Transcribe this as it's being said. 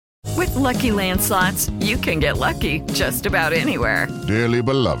With Lucky Land Slots, you can get lucky just about anywhere. Dearly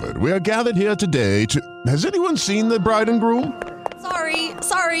beloved, we are gathered here today to... Has anyone seen the bride and groom?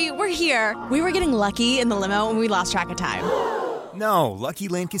 Sorry, we're here. We were getting lucky in the limo and we lost track of time. No, Lucky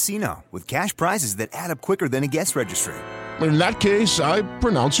Land Casino, with cash prizes that add up quicker than a guest registry. In that case, I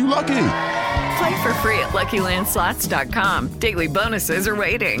pronounce you lucky. Play for free at LuckyLandSlots.com. Daily bonuses are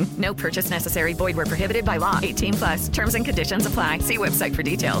waiting. No purchase necessary. Void where prohibited by law. 18+. Terms and conditions apply. See website for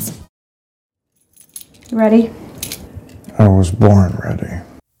details. You ready? I was born ready.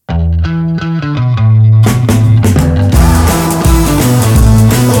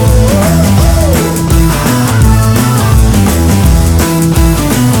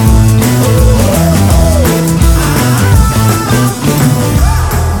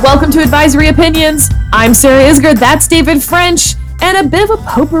 Welcome to Advisory Opinions. I'm Sarah Isgard, that's David French, and a bit of a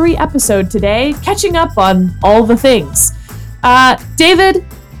potpourri episode today, catching up on all the things. David,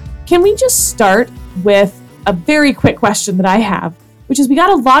 can we just start with a very quick question that I have, which is we got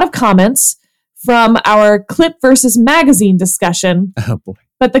a lot of comments from our clip versus magazine discussion. Oh boy.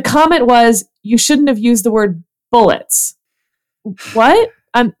 But the comment was, you shouldn't have used the word bullets. What?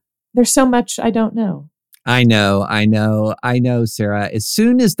 There's so much I don't know. I know, Sarah. As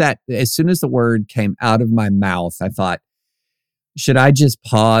soon as the word came out of my mouth, I thought, should I just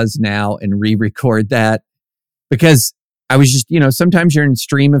pause now and re-record that? Because I was just, sometimes you're in a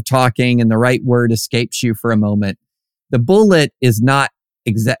stream of talking and the right word escapes you for a moment. The bullet is not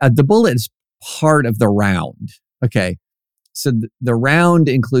the bullet is part of the round. Okay. So the round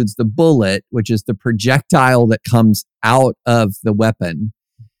includes the bullet, which is the projectile that comes out of the weapon.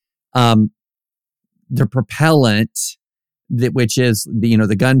 The propellant, which is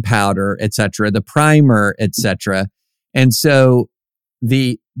the gunpowder, etc., the primer, etc. And so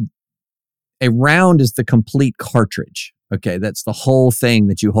a round is the complete cartridge. Okay, that's the whole thing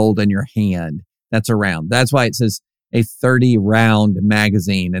that you hold in your hand. That's a round. That's why it says a 30 round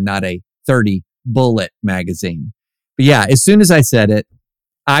magazine and not a 30 bullet magazine. But yeah, as soon as I said it,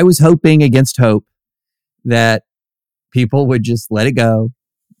 I was hoping against hope that people would just let it go,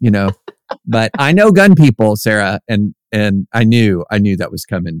 But I know gun people, Sarah, and I knew that was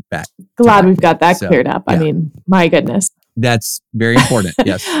coming back. Glad we've got that cleared up. Yeah. I mean, my goodness. That's very important,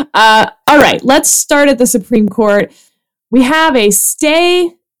 yes. All right, let's start at the Supreme Court. We have a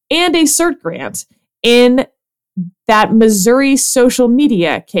stay and a cert grant in that Missouri social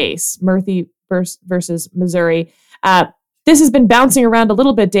media case, Murphy versus Missouri. This has been bouncing around a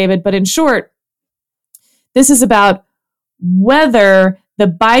little bit, David, but in short, this is about whether the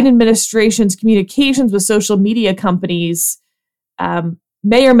Biden administration's communications with social media companies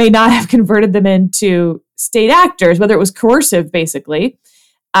may or may not have converted them into state actors, whether it was coercive, basically.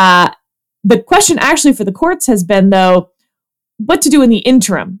 The question actually for the courts has been, though, what to do in the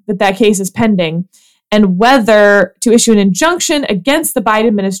interim that case is pending, and whether to issue an injunction against the Biden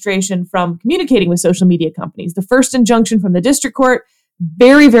administration from communicating with social media companies. The first injunction from the district court,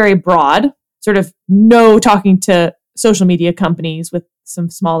 very, very broad, sort of no talking to social media companies with some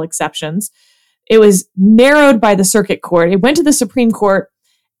small exceptions. It was narrowed by the circuit court. It went to the Supreme Court,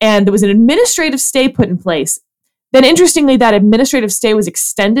 and there was an administrative stay put in place. Then, interestingly, that administrative stay was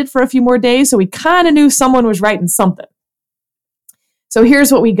extended for a few more days, so we kind of knew someone was writing something. So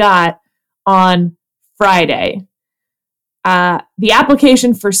here's what we got on Friday. The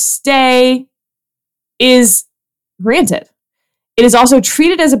application for stay is granted. It is also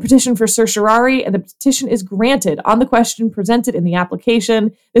treated as a petition for certiorari, and the petition is granted on the question presented in the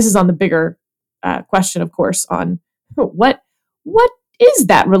application. This is on the bigger question, of course, on what is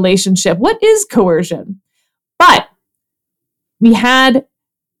that relationship? What is coercion? But we had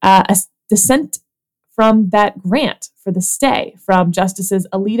a dissent from that grant for the stay from Justices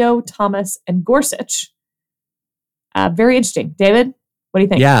Alito, Thomas, and Gorsuch. Very interesting. David, what do you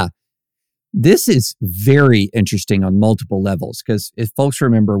think? Yeah. This is very interesting on multiple levels because if folks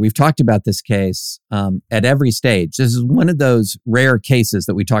remember, we've talked about this case at every stage. This is one of those rare cases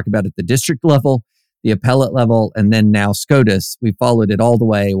that we talk about at the district level, the appellate level, and then now SCOTUS. We followed it all the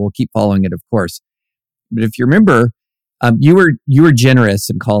way. We'll keep following it, of course. But if you remember, you were generous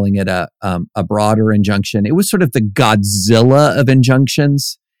in calling it a broader injunction. It was sort of the Godzilla of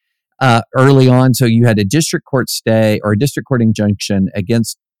injunctions early on. So you had a district court stay or a district court injunction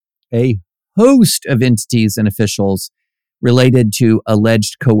against a host of entities and officials related to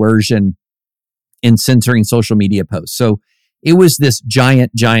alleged coercion in censoring social media posts. So it was this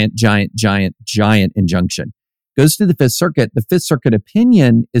giant injunction. Goes to the Fifth Circuit. The Fifth Circuit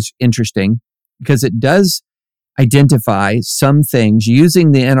opinion is interesting because it does identify some things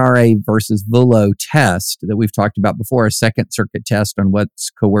using the NRA versus Volo test that we've talked about before, a Second Circuit test on what's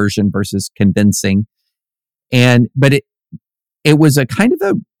coercion versus convincing. But it was a kind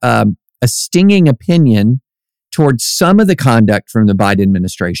of a stinging opinion towards some of the conduct from the Biden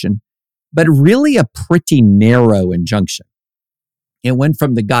administration, but really a pretty narrow injunction. It went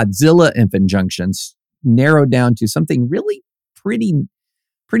from the Godzilla injunctions narrowed down to something really pretty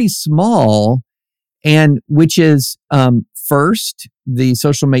small, and which is first, the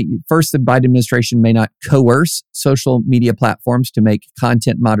Biden administration may not coerce social media platforms to make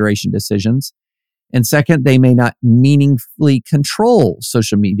content moderation decisions. And second, they may not meaningfully control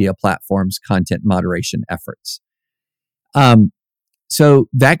social media platforms' content moderation efforts. So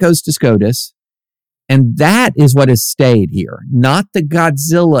that goes to SCOTUS. And that is what has stayed here, not the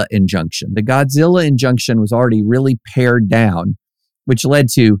Godzilla injunction. The Godzilla injunction was already really pared down, which led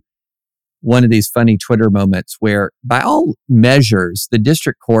to one of these funny Twitter moments where, by all measures, the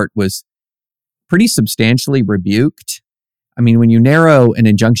district court was pretty substantially rebuked. I mean, when you narrow an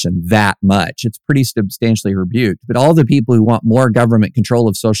injunction that much, it's pretty substantially rebuked. But all the people who want more government control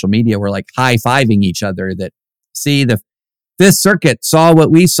of social media were like high-fiving each other that, see, the Fifth Circuit saw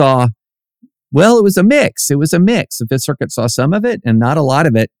what we saw. Well, it was a mix. The Fifth Circuit saw some of it and not a lot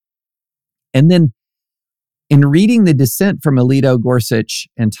of it. And then in reading the dissent from Alito, Gorsuch,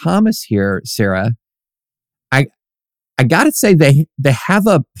 and Thomas here, Sarah, I got to say they have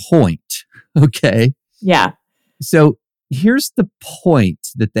a point, okay? Yeah. So here's the point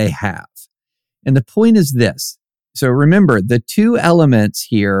that they have. And the point is this. So remember, the two elements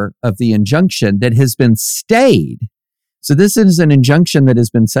here of the injunction that has been stayed, so this is an injunction that has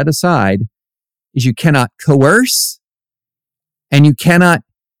been set aside, is you cannot coerce and you cannot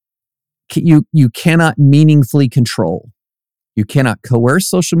meaningfully control. You cannot coerce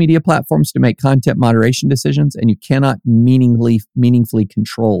social media platforms to make content moderation decisions, and you cannot meaningfully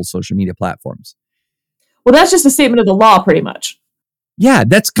control social media platforms. Well, that's just a statement of the law, pretty much. Yeah,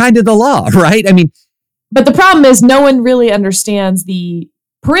 that's kind of the law, right? I mean, but the problem is no one really understands the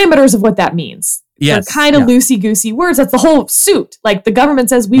parameters of what that means. Yes, they're kind of loosey-goosey words. That's the whole suit. Like, the government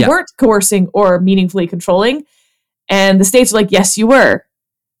says we weren't coercing or meaningfully controlling, and the states are like, yes, you were.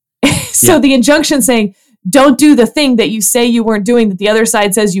 So the injunction saying, don't do the thing that you say you weren't doing that the other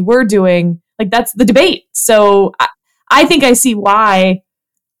side says you were doing, like, that's the debate. So I think I see why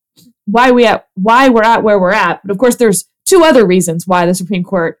we're at where we're at. But of course, there's two other reasons why the Supreme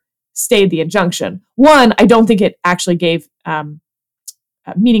Court stayed the injunction. One, I don't think it actually gave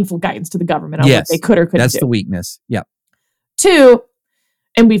meaningful guidance to the government on what they could or couldn't do. That's the weakness. Yep. Two,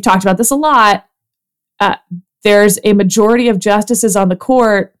 and we've talked about this a lot, there's a majority of justices on the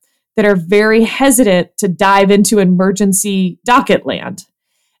court that are very hesitant to dive into emergency docket land.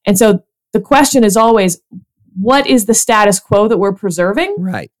 And so the question is always, what is the status quo that we're preserving?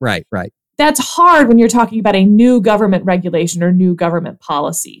 Right. That's hard when you're talking about a new government regulation or new government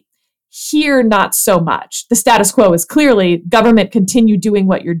policy. Here, not so much. The status quo is clearly government continue doing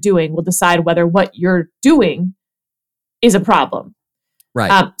what you're doing. We'll decide whether what you're doing is a problem.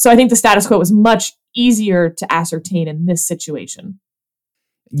 Right. So I think the status quo was much easier to ascertain in this situation.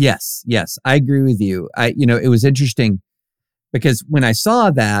 Yes, I agree with you. It was interesting because when I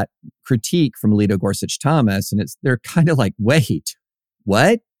saw that critique from Alito, Gorsuch, Thomas, and they're kind of like, wait,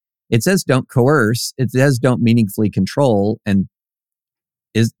 what? It says don't coerce. It says don't meaningfully control. And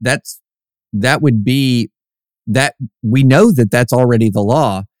that would be that we know that that's already the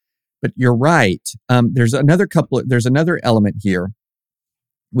law, but you're right. There's another element here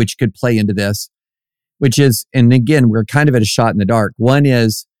which could play into this, which is, and again, we're kind of at a shot in the dark. One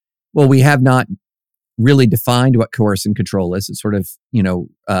is, well, we have not really defined what coerce and control is. It sort of,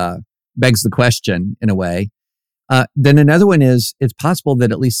 begs the question in a way. Then another one is, it's possible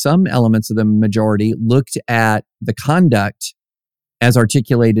that at least some elements of the majority looked at the conduct as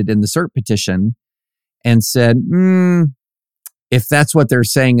articulated in the cert petition and said, if that's what they're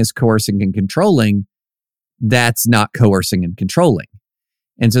saying is coercing and controlling, that's not coercing and controlling.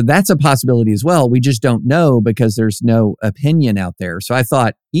 And so that's a possibility as well. We just don't know because there's no opinion out there. So I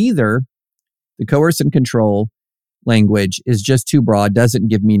thought either the coerce and control language is just too broad, doesn't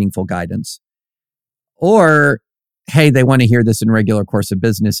give meaningful guidance, or, hey, they want to hear this in regular course of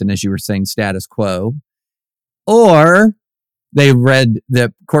business, and as you were saying, status quo, or they read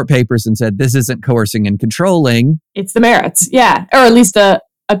the court papers and said, this isn't coercing and controlling. It's the merits. Yeah. Or at least a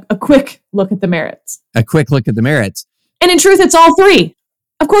quick look at the merits. A quick look at the merits. And in truth, it's all three.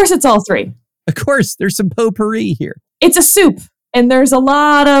 Of course, it's all three. Of course, there's some potpourri here. It's a soup, and there's a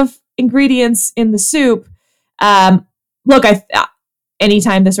lot of ingredients in the soup. Look,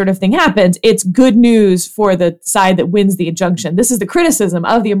 anytime this sort of thing happens, it's good news for the side that wins the injunction. This is the criticism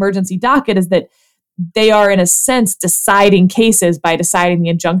of the emergency docket, is that they are, in a sense, deciding cases by deciding the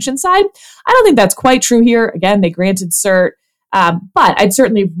injunction side. I don't think that's quite true here. Again, they granted cert, but I'd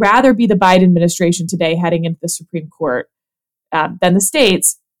certainly rather be the Biden administration today heading into the Supreme Court than the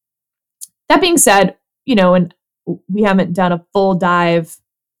states. That being said, and we haven't done a full dive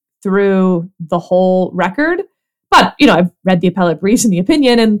through the whole record, but, I've read the appellate briefs and the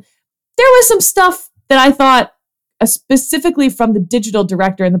opinion, and there was some stuff that I thought, specifically from the digital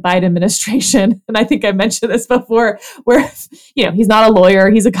director in the Biden administration, and I think I mentioned this before, where, he's not a lawyer,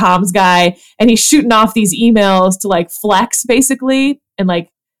 he's a comms guy, and he's shooting off these emails to like flex basically, and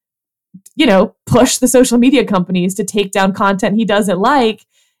like, push the social media companies to take down content he doesn't like.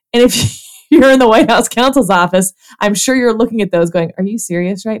 And if you're in the White House counsel's office, I'm sure you're looking at those going, are you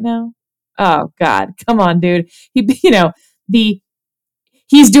serious right now? Oh God, come on, dude. He's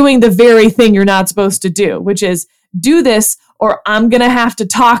doing the very thing you're not supposed to do, which is do this, or I'm going to have to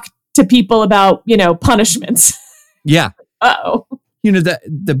talk to people about, punishments. Yeah. Uh-oh.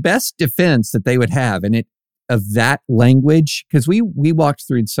 The best defense that they would have of that language, because we walked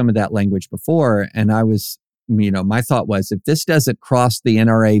through some of that language before, and I was, my thought was, if this doesn't cross the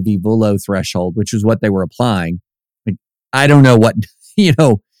NRA v. Vullo threshold, which is what they were applying, I don't know what,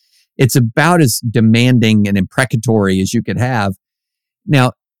 it's about as demanding and imprecatory as you could have.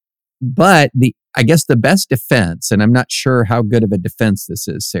 Now, but I guess the best defense, and I'm not sure how good of a defense this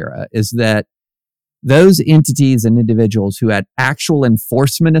is, Sarah, is that those entities and individuals who had actual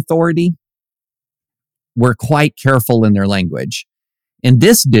enforcement authority were quite careful in their language. And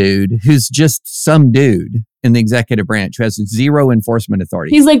this dude, who's just some dude in the executive branch who has zero enforcement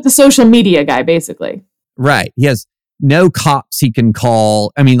authority. He's like the social media guy, basically. Right. He has no cops he can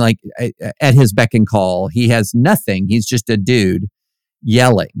call. I mean, like at his beck and call, he has nothing. He's just a dude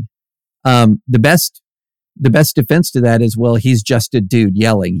yelling. The best defense to that is, well, he's just a dude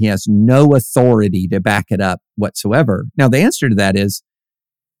yelling. He has no authority to back it up whatsoever. Now, the answer to that is,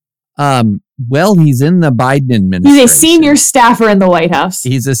 well, he's in the Biden administration. He's a senior staffer in the White House.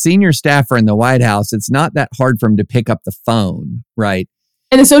 He's a senior staffer in the White House. It's not that hard for him to pick up the phone, right?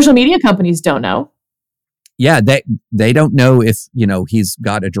 And the social media companies don't know. Yeah, they don't know if, he's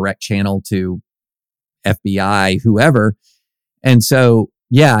got a direct channel to FBI, whoever. And so,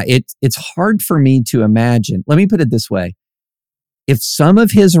 yeah, it's hard for me to imagine. Let me put it this way. If some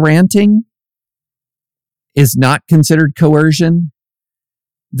of his ranting is not considered coercion,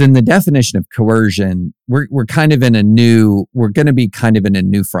 then the definition of coercion, we're kind of in we're going to be kind of in a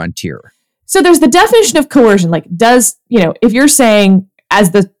new frontier. So there's the definition of coercion. Like, if you're saying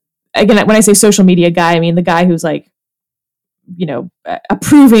again, when I say social media guy, I mean the guy who's like,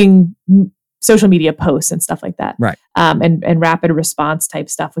 approving social media posts and stuff like that. Right. And rapid response type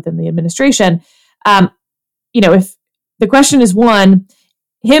stuff within the administration. If the question is one,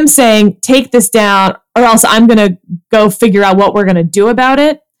 him saying, take this down or else I'm going to go figure out what we're going to do about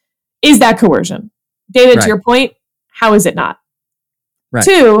it. Is that coercion? David, right. To your point, how is it not? Right.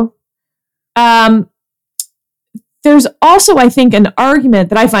 Two, there's also, I think, an argument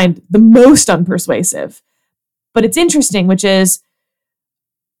that I find the most unpersuasive, but it's interesting, which is,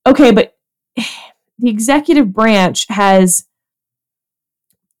 okay, but the executive branch has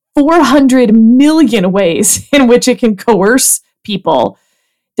 400 million ways in which it can coerce people.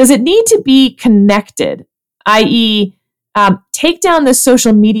 Does it need to be connected, i.e., take down this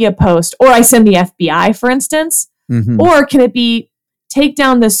social media post, or I send the FBI, for instance, or can it be take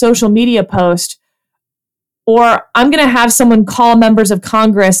down this social media post, or I'm going to have someone call members of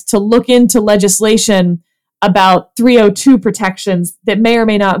Congress to look into legislation about 302 protections that may or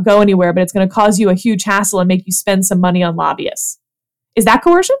may not go anywhere, but it's going to cause you a huge hassle and make you spend some money on lobbyists. Is that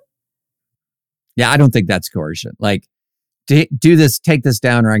coercion? Yeah, I don't think that's coercion. Like, do this, take this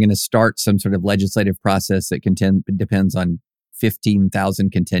down, or I'm going to start some sort of legislative process that depends on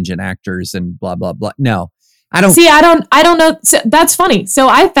 15,000 contingent actors and blah, blah, blah. No, I don't. See, I don't know. So that's funny. So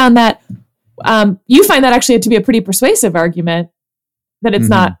I found that you find that actually to be a pretty persuasive argument that it's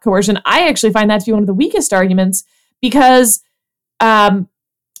not coercion. I actually find that to be one of the weakest arguments because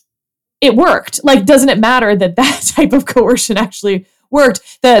it worked. Like, doesn't it matter that type of coercion actually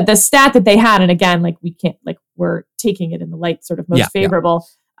worked? The stat that they had, and again, like we're taking it in the light sort of most favorable,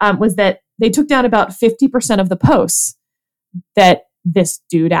 was that they took down about 50% of the posts that this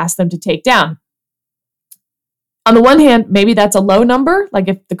dude asked them to take down. On the one hand, maybe that's a low number. Like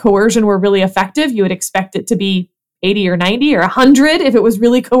if the coercion were really effective, you would expect it to be 80 or 90 or 100 if it was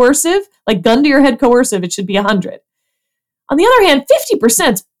really coercive. Like gun to your head coercive, it should be 100. On the other hand,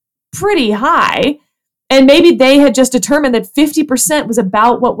 50% is pretty high. And maybe they had just determined that 50% was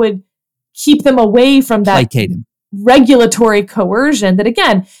about what would keep them away from that Placate him. regulatory coercion. That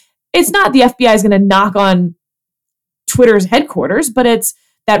again, it's not the FBI is going to knock on Twitter's headquarters, but it's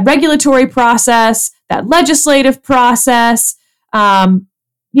that regulatory process, that legislative process,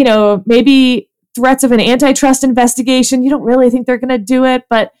 maybe threats of an antitrust investigation. You don't really think they're going to do it,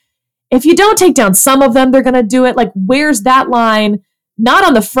 but if you don't take down some of them, they're going to do it. Like, where's that line? Not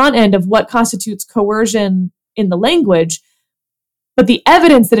on the front end of what constitutes coercion in the language, but the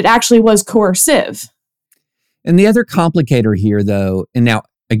evidence that it actually was coercive. And the other complicator here, though, and now,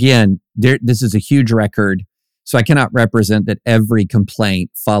 again, this is a huge record, so I cannot represent that every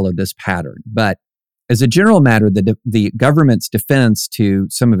complaint followed this pattern. But as a general matter, the government's defense to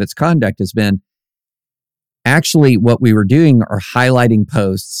some of its conduct has been, actually, what we were doing are highlighting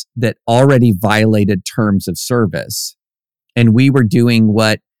posts that already violated terms of service. And we were doing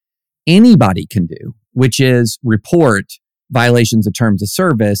what anybody can do, which is report violations of terms of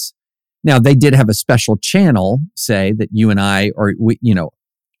service. Now, they did have a special channel, say, that you and I,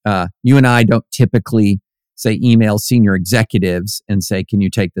 you and I don't typically, say, email senior executives and say, can you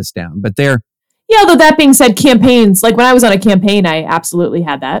take this down? But they're... Yeah, although that being said, campaigns, like when I was on a campaign, I absolutely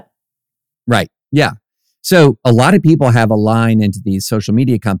had that. Right. Yeah. So a lot of people have a line into these social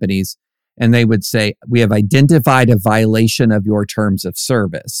media companies and they would say, we have identified a violation of your terms of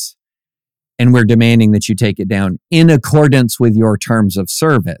service and we're demanding that you take it down in accordance with your terms of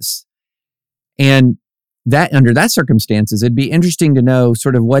service. And that under that circumstances, it'd be interesting to know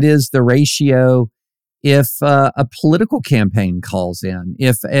sort of what is the ratio if a political campaign calls in,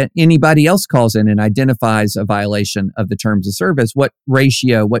 if anybody else calls in and identifies a violation of the terms of service, what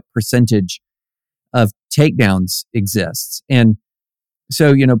ratio, what percentage of takedowns exists. And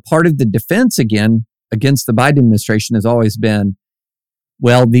so, part of the defense again against the Biden administration has always been,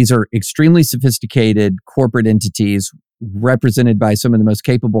 well, these are extremely sophisticated corporate entities represented by some of the most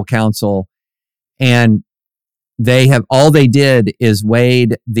capable counsel. And all they did is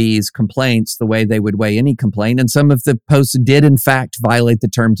weighed these complaints the way they would weigh any complaint. And some of the posts did in fact violate the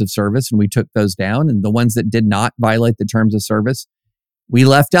terms of service and we took those down. And the ones that did not violate the terms of service, we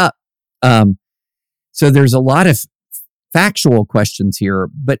left up. So there's a lot of factual questions here,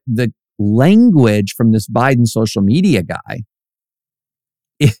 but the language from this Biden social media guy,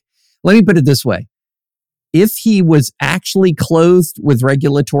 let me put it this way. If he was actually clothed with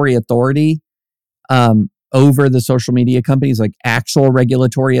regulatory authority over the social media companies, like actual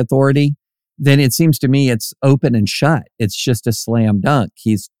regulatory authority, then it seems to me it's open and shut. It's just a slam dunk.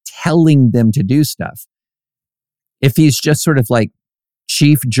 He's telling them to do stuff. If he's just sort of like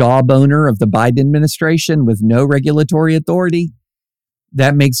chief jawboner of the Biden administration with no regulatory authority,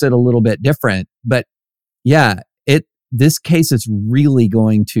 that makes it a little bit different. But yeah, this case is really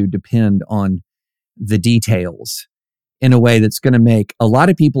going to depend on the details in a way that's going to make a lot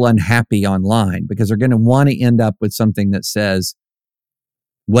of people unhappy online because they're going to want to end up with something that says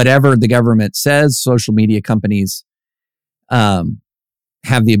whatever the government says, social media companies have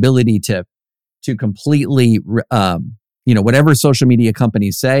the ability to completely whatever social media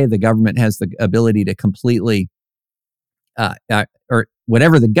companies say, the government has the ability to completely, or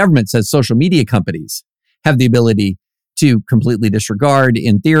whatever the government says, social media companies have the ability to completely disregard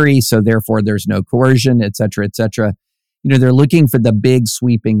in theory. So therefore there's no coercion, et cetera, et cetera. They're looking for the big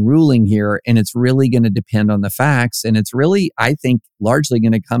sweeping ruling here, and it's really going to depend on the facts. And it's really, I think, largely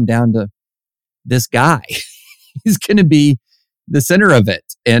going to come down to this guy. He's going to be the center of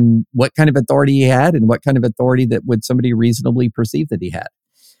it, and what kind of authority he had and what kind of authority that would somebody reasonably perceive that he had.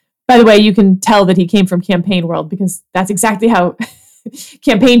 By the way, you can tell that he came from campaign world because that's exactly how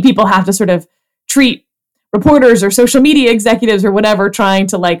campaign people have to sort of treat reporters or social media executives or whatever trying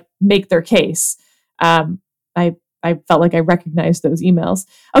to like make their case. I felt like I recognized those emails.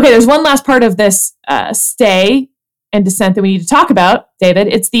 Okay, there's one last part of this stay and dissent that we need to talk about, David.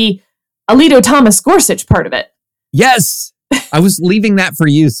 It's the Alito Thomas Gorsuch part of it. Yes, I was leaving that for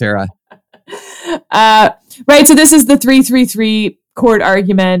you, Sarah. Right, so this is the 3-3-3 court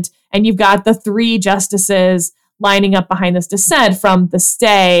argument, and you've got the three justices lining up behind this dissent from the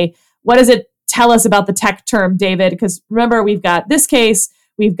stay. What does it tell us about the tech term, David? Because remember, we've got this case,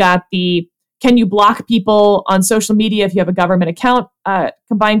 we've got the can you block people on social media if you have a government account,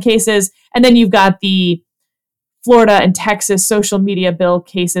 combined cases, and then you've got the Florida and Texas social media bill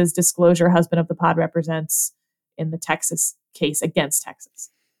cases, disclosure husband of the pod represents in the Texas case against Texas.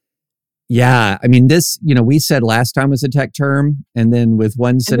 Yeah, I mean, this, we said last time was a tech term, and then with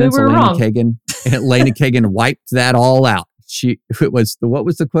one sentence, Elena Kagan wiped that all out. What was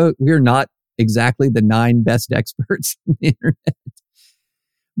the quote? We're not exactly the 9 best experts on the internet.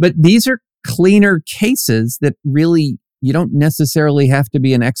 But these are cleaner cases that really you don't necessarily have to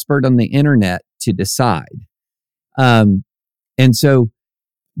be an expert on the internet to decide. And so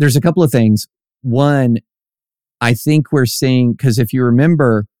there's a couple of things. One, I think we're seeing, because if you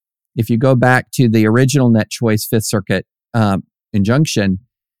remember, if you go back to the original Net Choice Fifth Circuit injunction,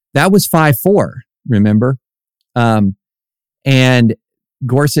 that was 5-4, remember? And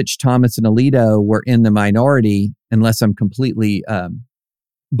Gorsuch, Thomas, and Alito were in the minority, unless I'm completely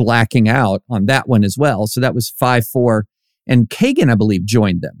blacking out on that one as well. So that was 5-4. And Kagan, I believe,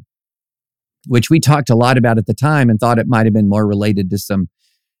 joined them, which we talked a lot about at the time and thought it might have been more related to some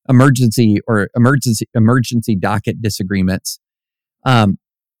emergency docket disagreements.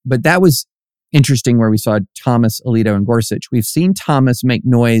 But that was interesting where we saw Thomas, Alito, and Gorsuch. We've seen Thomas make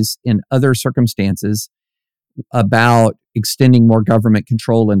noise in other circumstances about extending more government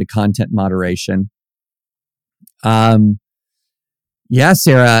control into content moderation. Yeah,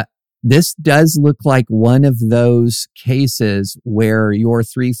 Sarah, this does look like one of those cases where your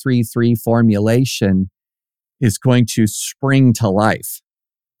 333 formulation is going to spring to life.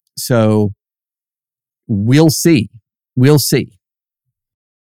 So we'll see. We'll see.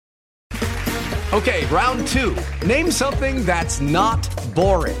 Okay, round two. Name something that's not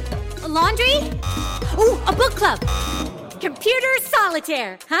boring. A laundry? Ooh, a book club. Computer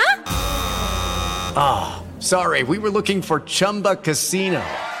solitaire, huh? Ah, sorry, we were looking for Chumba Casino.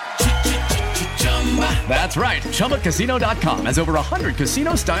 That's right, ChumbaCasino.com has over 100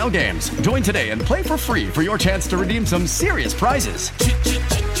 casino-style games. Join today and play for free for your chance to redeem some serious prizes.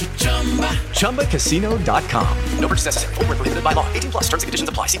 ChumbaCasino.com. No purchase necessary. Void where prohibited by law. 18+. Terms and conditions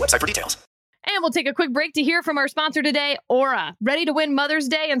apply. See website for details. And we'll take a quick break to hear from our sponsor today, Aura. Ready to win Mother's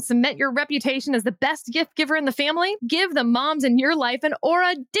Day and cement your reputation as the best gift giver in the family? Give the moms in your life an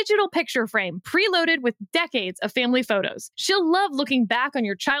Aura digital picture frame, preloaded with decades of family photos. She'll love looking back on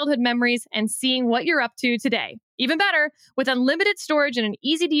your childhood memories and seeing what you're up to today. Even better, with unlimited storage and an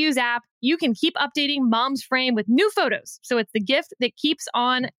easy-to-use app, you can keep updating Mom's frame with new photos, so it's the gift that keeps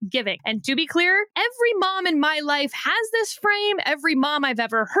on giving. And to be clear, every mom in my life has this frame. Every mom I've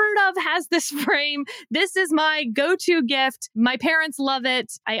ever heard of has this frame. This is my go-to gift. My parents love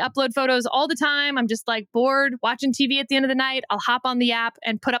it. I upload photos all the time. I'm just like bored watching TV at the end of the night. I'll hop on the app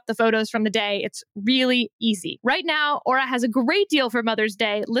and put up the photos from the day. It's really easy. Right now, Aura has a great deal for Mother's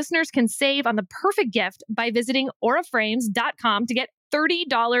Day. Listeners can save on the perfect gift by visiting auraframes.com to get $30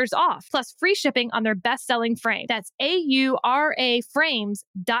 off, plus free shipping on their best-selling frame. That's AURA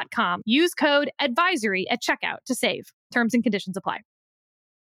frames.com. Use code advisory at checkout to save. Terms and conditions apply.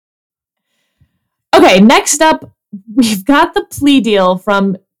 Okay, next up, we've got the plea deal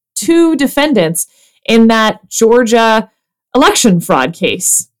from two defendants in that Georgia election fraud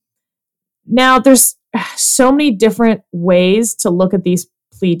case. Now, there's so many different ways to look at these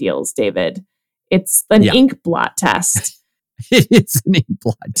plea deals, David. It's an ink blot test. It's an ink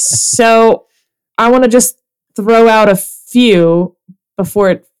blot test. So I want to just throw out a few before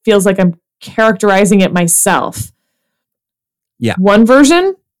it feels like I'm characterizing it myself. Yeah. One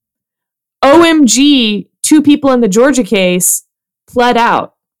version, OMG, two people in the Georgia case pled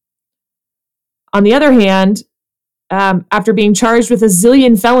out. On the other hand, after being charged with a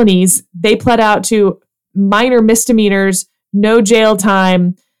zillion felonies, they pled out to minor misdemeanors, no jail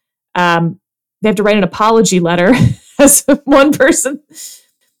time. They have to write an apology letter. As one person,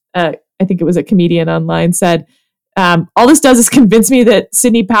 I think it was a comedian online, said, all this does is convince me that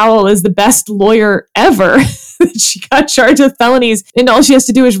Sidney Powell is the best lawyer ever. She got charged with felonies and all she has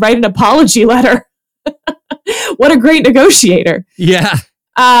to do is write an apology letter. What a great negotiator. Yeah.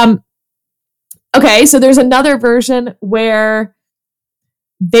 Okay, so there's another version where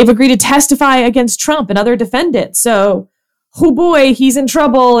they've agreed to testify against Trump and other defendants. So, oh boy, he's in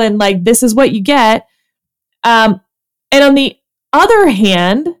trouble and like, this is what you get. And on the other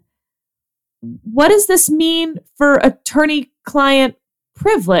hand, what does this mean for attorney-client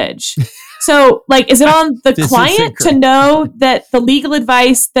privilege? So, like, is it on the client to know that the legal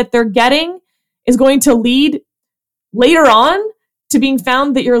advice that they're getting is going to lead later on to being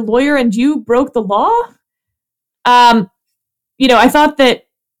found that you're a lawyer and you broke the law? I thought that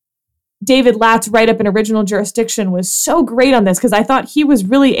David Latt's write-up in Original Jurisdiction was so great on this because I thought he was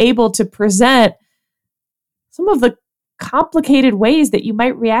really able to present some of the complicated ways that you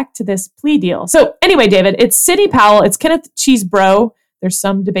might react to this plea deal. So anyway, David, it's Sidney Powell. It's Kenneth Cheesebro. There's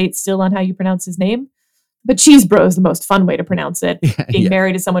some debate still on how you pronounce his name, but Cheesebro is the most fun way to pronounce it. Being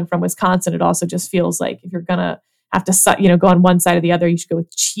married to someone from Wisconsin, it also just feels like if you're going to have to, go on one side or the other, you should go with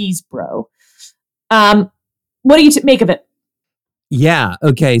Cheesebro. What do you make of it? Yeah.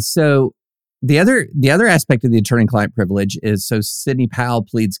 Okay. So the other aspect of the attorney-client privilege is, so Sidney Powell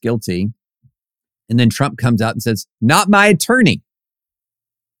pleads guilty. And then Trump comes out and says, not my attorney.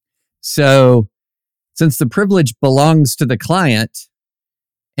 So since the privilege belongs to the client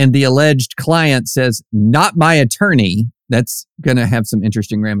and the alleged client says, not my attorney, that's going to have some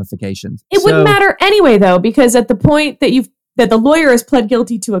interesting ramifications. It wouldn't matter anyway, though, because at the point that the lawyer has pled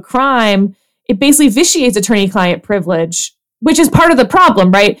guilty to a crime, it basically vitiates attorney-client privilege, which is part of the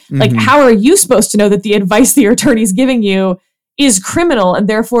problem, right? Mm-hmm. Like, how are you supposed to know that the advice that your attorney's giving you is criminal and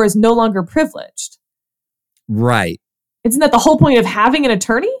therefore is no longer privileged? Right. Isn't that the whole point of having an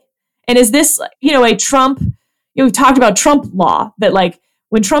attorney? And is this, a Trump, we've talked about Trump law, that like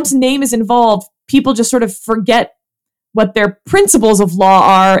when Trump's name is involved, people just sort of forget what their principles of law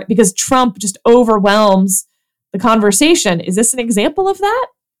are because Trump just overwhelms the conversation. Is this an example of that?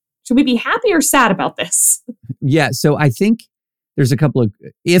 Should we be happy or sad about this? Yeah. So I think there's a couple of,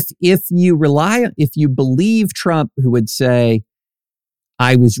 if you believe Trump, who would say,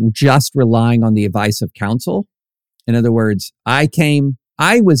 I was just relying on the advice of counsel. In other words, I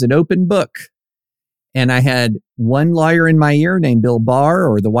was an open book and I had one lawyer in my ear named Bill Barr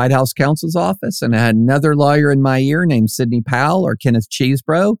or the White House counsel's office. And I had another lawyer in my ear named Sidney Powell or Kenneth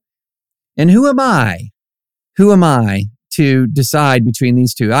Chesebro. And who am I? Who am I to decide between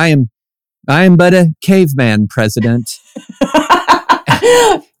these two? I am but a caveman president.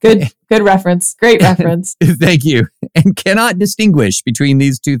 Good reference. Great reference. Thank you. And cannot distinguish between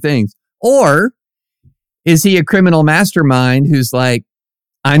these two things. Or is he a criminal mastermind who's like,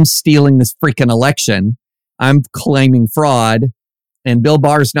 I'm stealing this freaking election. I'm claiming fraud and Bill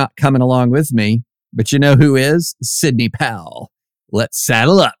Barr's not coming along with me. But you know who is? Sidney Powell. Let's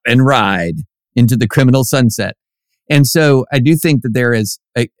saddle up and ride into the criminal sunset. And so I do think that there is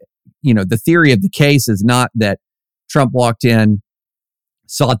the theory of the case is not that Trump walked in,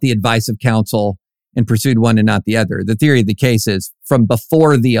 sought the advice of counsel and pursued one and not the other. The theory of the case is from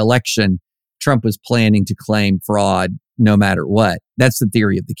before the election, Trump was planning to claim fraud no matter what. That's the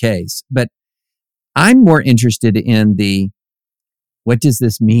theory of the case. But I'm more interested in what does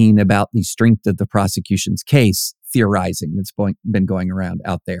this mean about the strength of the prosecution's case theorizing that's been going around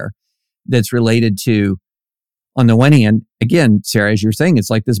out there that's related to, on the one hand, again, Sarah, as you're saying, it's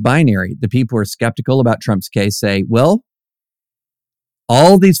like this binary. The people who are skeptical about Trump's case say, well,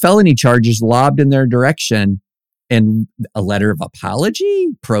 all these felony charges lobbed in their direction and a letter of apology,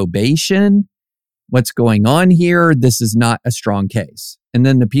 probation, what's going on here? This is not a strong case. And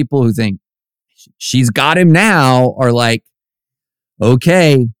then the people who think she's got him now are like,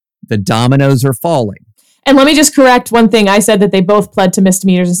 okay, the dominoes are falling. And let me just correct one thing. I said that they both pled to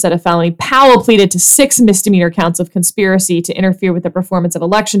misdemeanors instead of felony. Powell pleaded to 6 misdemeanor counts of conspiracy to interfere with the performance of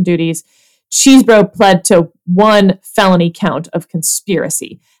election duties. Chesebro pled to 1 felony count of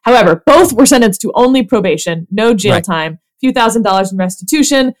conspiracy. However, both were sentenced to only probation, no jail time, few $1,000s in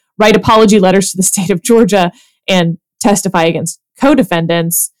restitution, write apology letters to the state of Georgia, and testify against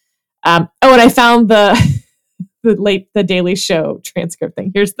co-defendants. And I found the Daily Show transcript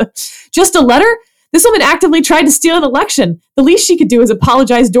thing. Here's just a letter. This woman actively tried to steal an election. The least she could do is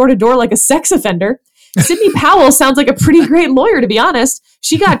apologize door to door like a sex offender. Sidney Powell sounds like a pretty great lawyer, to be honest.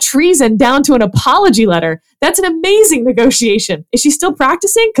 She got treason down to an apology letter. That's an amazing negotiation. Is she still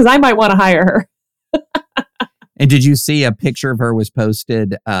practicing? Because I might want to hire her. And did you see a picture of her was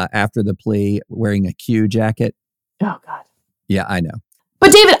posted after the plea wearing a Q jacket? Oh, God. Yeah, I know.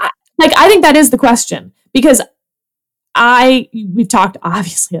 But David, I think that is the question. Because we've talked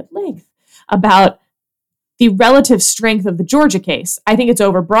obviously at length about the relative strength of the Georgia case. I think it's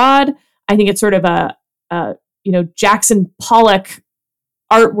overbroad. I think it's sort of a Jackson Pollock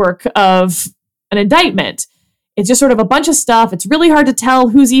artwork of an indictment. It's just sort of a bunch of stuff. It's really hard to tell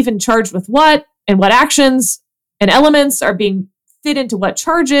who's even charged with what and what actions and elements are being fit into what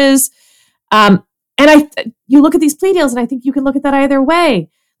charges. You look at these plea deals and I think you can look at that either way.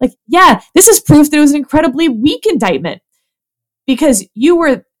 Like, yeah, this is proof that it was an incredibly weak indictment because you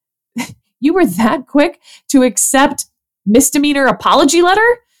were that quick to accept misdemeanor apology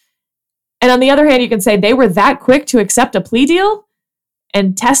letter. And on the other hand, you can say they were that quick to accept a plea deal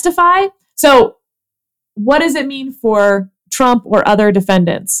and testify. So what does it mean for Trump or other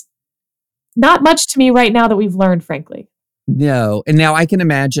defendants? Not much to me right now that we've learned, frankly. No. And now I can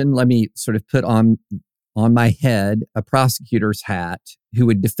imagine, let me sort of put on my head a prosecutor's hat who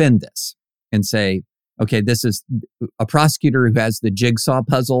would defend this and say, okay, this is a prosecutor who has the jigsaw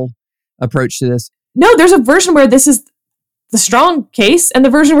puzzle approach to this. No, there's a version where this is the strong case and the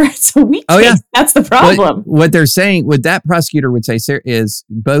version where it's a weak case. Yeah. That's the problem. What they're saying, what that prosecutor would say is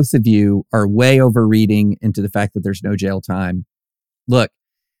both of you are way overreading into the fact that there's no jail time. Look,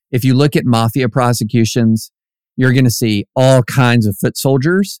 if you look at mafia prosecutions, you're going to see all kinds of foot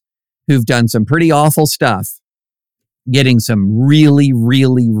soldiers who've done some pretty awful stuff getting some really,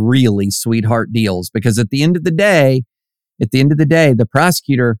 really, really sweetheart deals. Because at the end of the day, the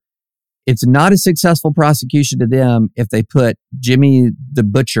prosecutor, it's not a successful prosecution to them if they put Jimmy the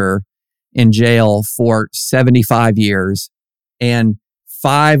Butcher in jail for 75 years and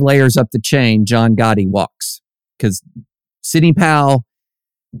 5 layers up the chain, John Gotti walks. Because Sidney Powell,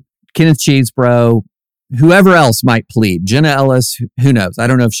 Kenneth Chesebro, whoever else might plead, Jenna Ellis, who knows? I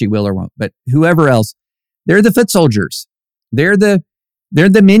don't know if she will or won't, but whoever else, they're the foot soldiers. They're the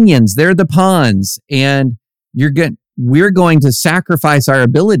minions. They're the pawns. And we're going to sacrifice our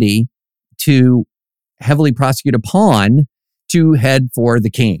ability to heavily prosecute a pawn to head for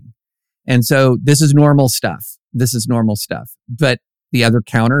the king. And so this is normal stuff. But the other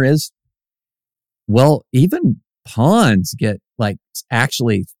counter is, well, even pawns get like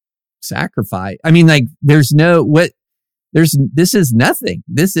actually sacrificed. I mean, like this is nothing.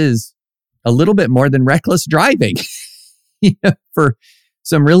 This is a little bit more than reckless driving for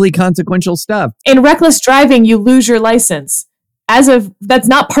some really consequential stuff. In reckless driving, you lose your license. That's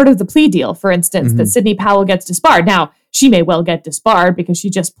not part of the plea deal, for instance, that Sidney Powell gets disbarred. Now, she may well get disbarred because she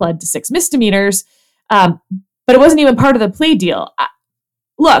just pled to 6 misdemeanors, but it wasn't even part of the plea deal.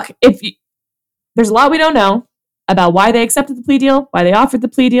 Look, there's a lot we don't know about why they accepted the plea deal, why they offered the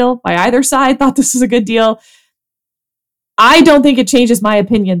plea deal, why either side thought this was a good deal. I don't think it changes my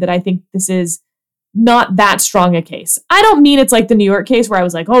opinion that I think this is not that strong a case. I don't mean it's like the New York case where I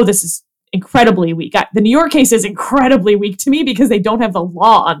was like, oh, this is incredibly weak. The New York case is incredibly weak to me because they don't have the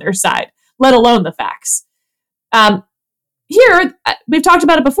law on their side, let alone the facts. Here, we've talked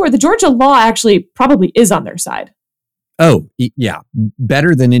about it before. The Georgia law actually probably is on their side. Oh, yeah.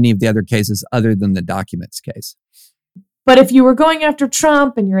 Better than any of the other cases other than the documents case. But if you were going after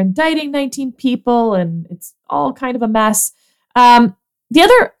Trump and you're indicting 19 people and it's all kind of a mess, the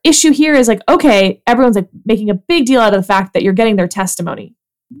other issue here is like, okay, everyone's like making a big deal out of the fact that you're getting their testimony.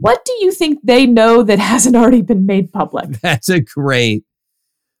 What do you think they know that hasn't already been made public? That's a great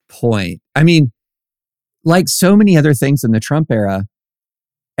point. I mean, like so many other things in the Trump era,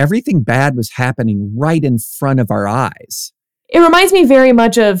 everything bad was happening right in front of our eyes. It reminds me very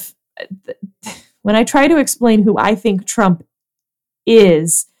much of when I try to explain who I think Trump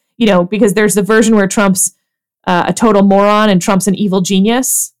is, because there's the version where Trump's a total moron and Trump's an evil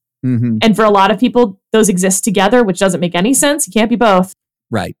genius. Mm-hmm. And for a lot of people, those exist together, which doesn't make any sense. You can't be both.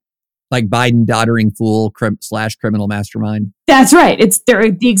 Right. Like Biden doddering fool / criminal mastermind. That's right.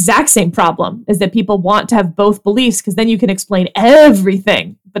 They're the exact same problem is that people want to have both beliefs because then you can explain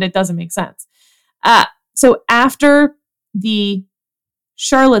everything, but it doesn't make sense. So after the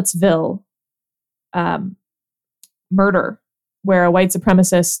Charlottesville murder, where a white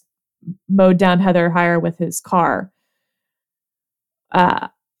supremacist mowed down Heather Heyer with his car,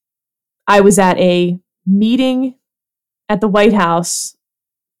 I was at a meeting at the White House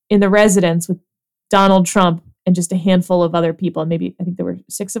in the residence with Donald Trump and just a handful of other people. And I think there were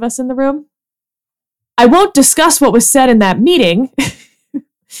 6 of us in the room. I won't discuss what was said in that meeting,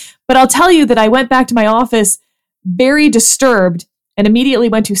 but I'll tell you that I went back to my office very disturbed and immediately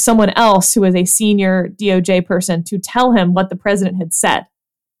went to someone else who was a senior DOJ person to tell him what the president had said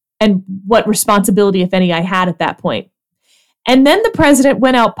and what responsibility, if any, I had at that point. And then the president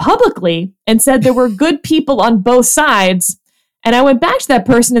went out publicly and said there were good people on both sides. And I went back to that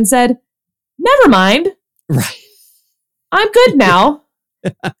person and said, never mind. Right. I'm good now.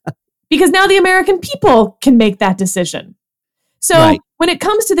 Because now the American people can make that decision. So right. When it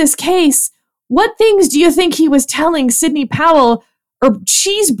comes to this case, what things do you think he was telling Sidney Powell or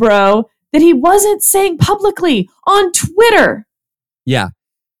Chesebro that he wasn't saying publicly on Twitter? Yeah.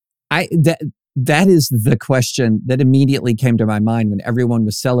 That is the question that immediately came to my mind when everyone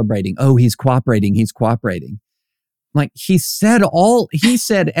was celebrating. Oh, he's cooperating. Like he said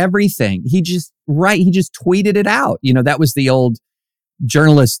everything. He just tweeted it out. That was the old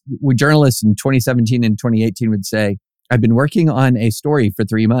journalists in 2017 and 2018 would say, I've been working on a story for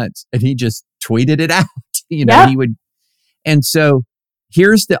 3 months, and he just tweeted it out. Yep. He would. And so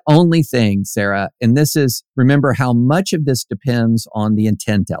here's the only thing, Sarah, and this is, remember how much of this depends on the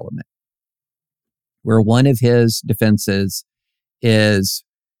intent element, where one of his defenses is,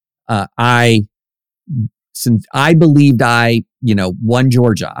 since I believed I won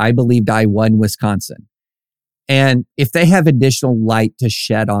Georgia, I believed I won Wisconsin. And if they have additional light to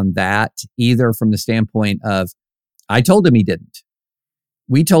shed on that, either from the standpoint of, I told him he didn't.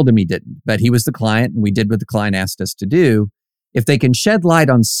 We told him he didn't, but he was the client and we did what the client asked us to do. If they can shed light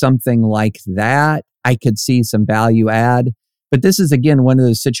on something like that, I could see some value add. But this is, again, one of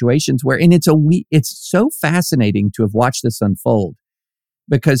those situations where, and it's so fascinating to have watched this unfold.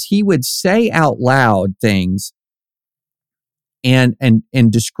 because he would say out loud things and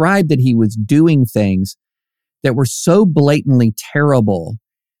describe that he was doing things that were so blatantly terrible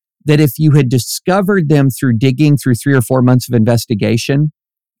that if you had discovered them through digging through 3 or 4 months of investigation,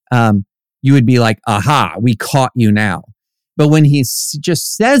 you would be like, aha, we caught you now. But when he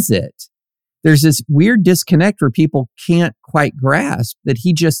just says it, there's this weird disconnect where people can't quite grasp that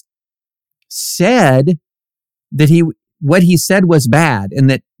he just said that what he said was bad, and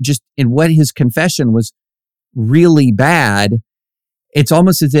that just in what his confession was really bad. It's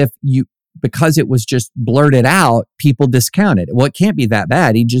almost as if because it was just blurted out, people discounted it. Well, it can't be that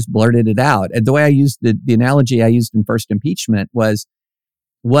bad. He just blurted it out. And the way I used the analogy I used in first impeachment was,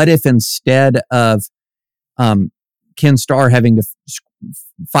 what if instead of Ken Starr having to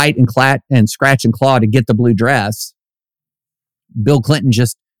fight and scratch and claw to get the blue dress, Bill Clinton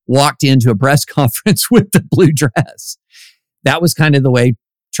just walked into a press conference with the blue dress? That was kind of the way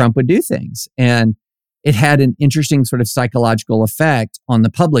Trump would do things. And it had an interesting sort of psychological effect on the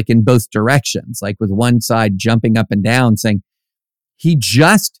public in both directions, like with one side jumping up and down saying, he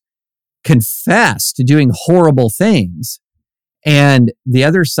just confessed to doing horrible things. And the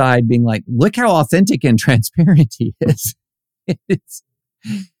other side being like, look how authentic and transparent he is. Both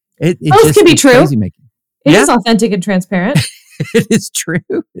can be true. Crazy-making. It is authentic and transparent. It is true.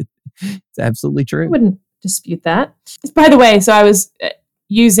 It's absolutely true. I wouldn't dispute that. By the way, so I was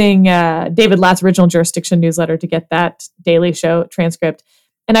using David Latt's Original Jurisdiction newsletter to get that Daily Show transcript.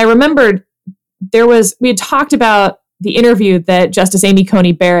 And I remembered we had talked about the interview that Justice Amy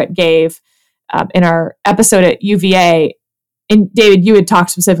Coney Barrett gave in our episode at UVA. And David, you had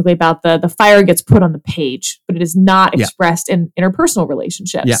talked specifically about the fire gets put on the page, but it is not expressed in interpersonal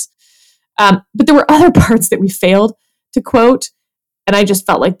relationships. Yeah. But there were other parts that we failed to quote, and I just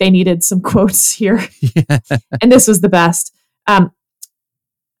felt like they needed some quotes here. Yeah. And this was the best.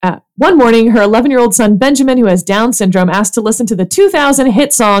 One morning, her 11-year-old son, Benjamin, who has Down syndrome, asked to listen to the 2000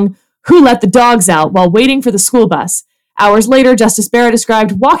 hit song, Who Let the Dogs Out, while waiting for the school bus. Hours later, Justice Barrett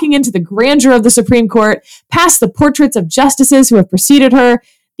described walking into the grandeur of the Supreme Court, past the portraits of justices who have preceded her,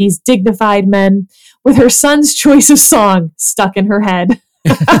 these dignified men, with her son's choice of song stuck in her head.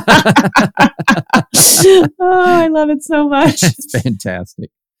 Oh, I love it so much. That's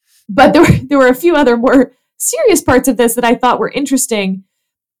fantastic. But there were a few other more serious parts of this that I thought were interesting.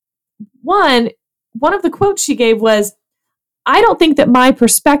 One of the quotes she gave was, I don't think that my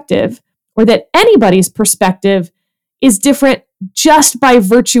perspective or that anybody's perspective is different just by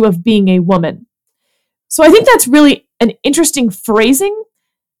virtue of being a woman. So I think that's really an interesting phrasing,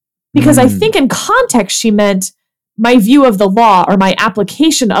 because I think in context she meant my view of the law or my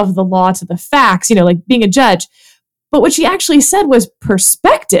application of the law to the facts, like being a judge. But what she actually said was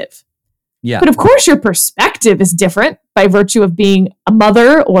perspective. Yeah. But of course your perspective is different by virtue of being a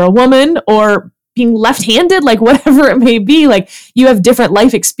mother or a woman or being left-handed, like whatever it may be. Like you have different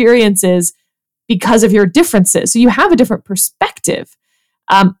life experiences because of your differences. So you have a different perspective.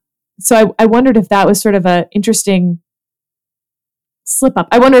 So I wondered if that was sort of an interesting slip up.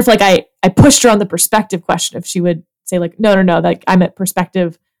 I wonder if I pushed her on the perspective question, if she would say no, like I'm at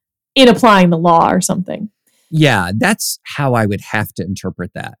perspective in applying the law or something. Yeah, that's how I would have to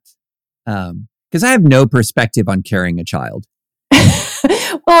interpret that. Because I have no perspective on carrying a child.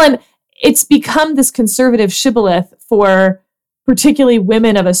 Well, and it's become this conservative shibboleth for particularly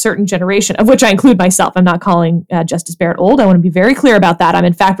women of a certain generation, of which I include myself. I'm not calling Justice Barrett old. I want to be very clear about that. I'm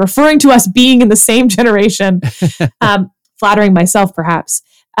in fact referring to us being in the same generation, flattering myself perhaps,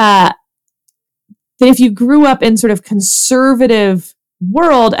 that if you grew up in sort of conservative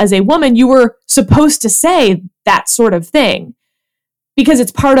world as a woman, you were supposed to say that sort of thing because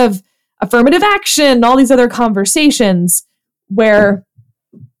it's part of affirmative action, all these other conversations where,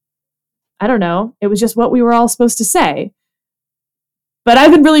 I don't know, it was just what we were all supposed to say. But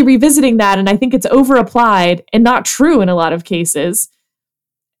I've been really revisiting that, and I think it's over-applied and not true in a lot of cases.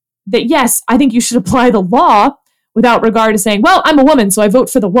 That yes, I think you should apply the law without regard to saying, well, I'm a woman, so I vote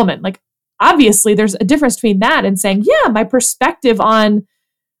for the woman. Like, obviously, there's a difference between that and saying, yeah, my perspective on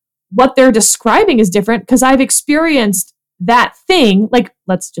what they're describing is different because I've experienced that thing. Like,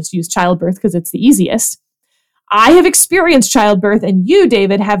 let's just use childbirth because it's the easiest. I have experienced childbirth, and you,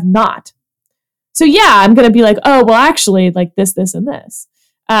 David, have not. So yeah, I'm going to be like, oh, well, actually, like this, and this.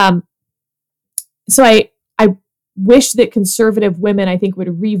 So I wish that conservative women, I think,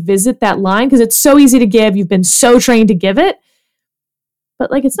 would revisit that line because it's so easy to give. You've been so trained to give it.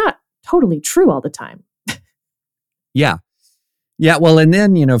 But like, it's not totally true all the time. Yeah. Yeah. Well, and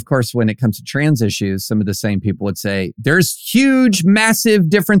then, of course, when it comes to trans issues, some of the same people would say there's huge, massive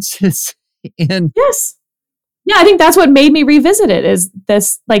differences in Yeah, I think that's what made me revisit it, is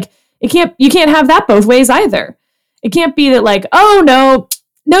this, like, you can't have that both ways either. It can't be that, like, oh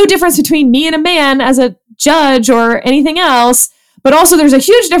no difference between me and a man as a judge or anything else, but also there's a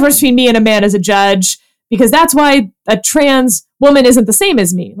huge difference between me and a man as a judge, because that's why a trans woman isn't the same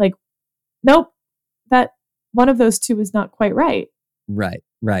as me. Like, nope, that one of those two is not quite right. Right.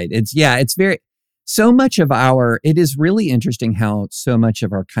 It's very, so much of it is really interesting how so much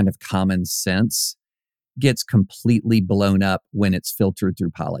of our kind of common sense gets completely blown up when it's filtered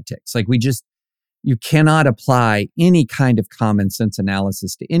through politics. Like, you cannot apply any kind of common sense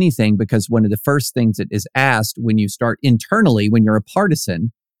analysis to anything, because one of the first things that is asked when you start internally, when you're a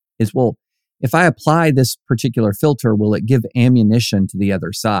partisan, is, well, if I apply this particular filter, will it give ammunition to the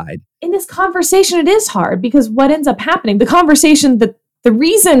other side? In this conversation, it is hard, because what ends up happening, the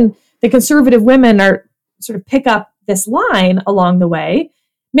reason the conservative women are sort of pick up this line along the way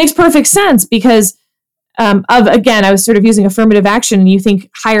makes perfect sense, because again, I was sort of using affirmative action, and you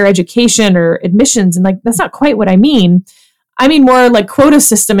think higher education or admissions, and like, that's not quite what I mean. I mean more like quota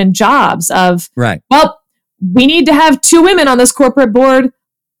system in jobs of, right. Well, we need to have 2 women on this corporate board.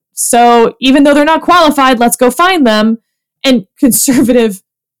 So even though they're not qualified, let's go find them. And conservative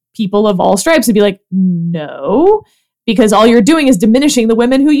people of all stripes would be like, no, because all you're doing is diminishing the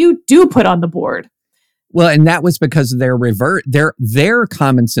women who you do put on the board. Well, and that was because their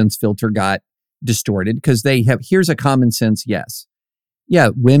common sense filter got distorted, because here's a common sense yes. Yeah,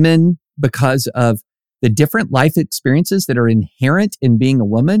 women, because of the different life experiences that are inherent in being a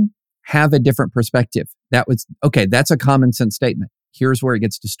woman, have a different perspective. That's a common sense statement. Here's where it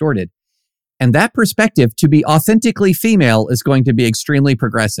gets distorted. And that perspective, to be authentically female, is going to be extremely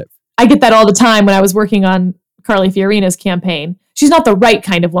progressive. I get that all the time when I was working on Carly Fiorina's campaign. She's not the right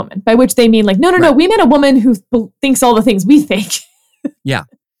kind of woman, by which they mean like, no, we meant a woman who thinks all the things we think. Yeah.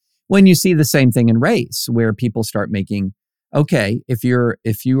 When you see the same thing in race, where people start making, okay, if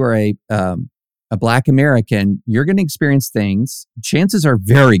you are a Black American, you're going to experience things, chances are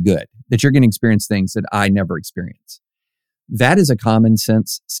very good that you're going to experience things that I never experienced. That is a common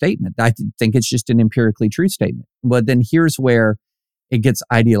sense statement. I think it's just an empirically true statement. But then here's where it gets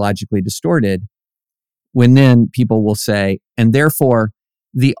ideologically distorted, when then people will say, and therefore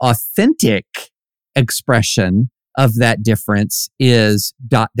the authentic expression of that difference is ...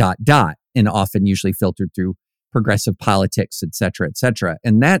 and often usually filtered through progressive politics, et cetera, et cetera.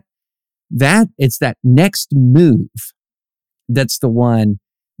 And that it's that next move that's the one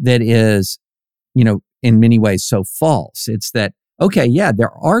that is, in many ways so false. It's that, okay, yeah,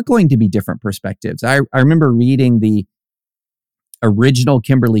 there are going to be different perspectives. I remember reading the original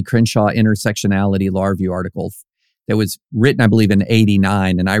Kimberly Crenshaw intersectionality law review article that was written, I believe, in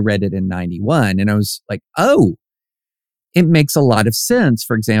 89, and I read it in 91. And I was like, oh, it makes a lot of sense,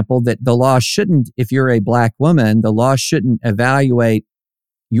 for example, that the law shouldn't, if you're a Black woman, the law shouldn't evaluate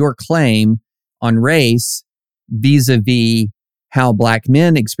your claim on race vis-a-vis how Black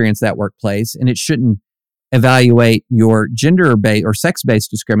men experience that workplace, and it shouldn't evaluate your gender-based or sex-based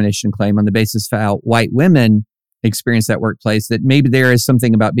discrimination claim on the basis of how white women experience that workplace, that maybe there is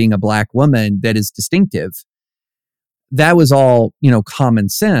something about being a Black woman that is distinctive. That was all, common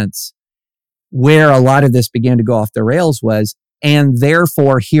sense. Where a lot of this began to go off the rails was, and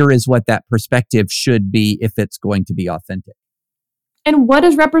therefore here is what that perspective should be if it's going to be authentic. And what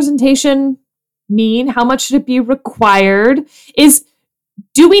does representation mean? How much should it be required?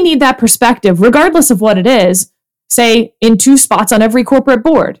 Do we need that perspective, regardless of what it is, say in 2 spots on every corporate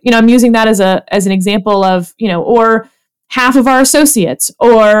board? I'm using that as an example of, or half of our associates,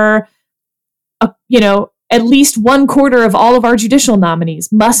 or, at least 1/4 of all of our judicial nominees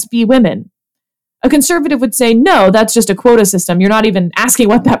must be women. A conservative would say, no, that's just a quota system. You're not even asking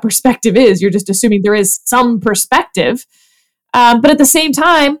what that perspective is. You're just assuming there is some perspective. But at the same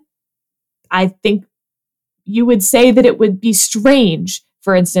time, I think you would say that it would be strange,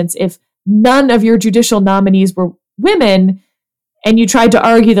 for instance, if none of your judicial nominees were women and you tried to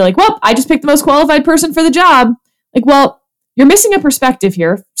argue, they're like, well, I just picked the most qualified person for the job. Like, well, you're missing a perspective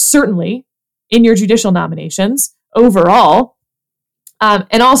here, certainly, in your judicial nominations overall.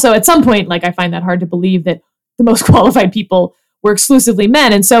 And also at some point, I find that hard to believe that the most qualified people were exclusively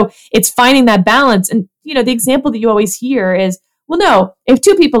men. And so it's finding that balance. And, the example that you always hear is, well, no, if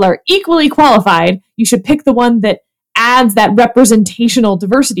 2 people are equally qualified, you should pick the one that adds that representational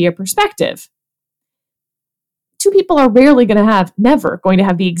diversity of perspective. 2 people are never going to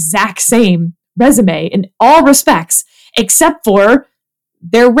have the exact same resume in all respects, except for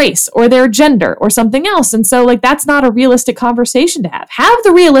their race or their gender or something else. And so that's not a realistic conversation to have. Have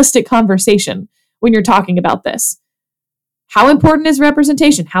the realistic conversation when you're talking about this. How important is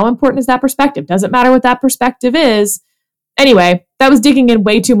representation? How important is that perspective? Doesn't matter what that perspective is. Anyway, that was digging in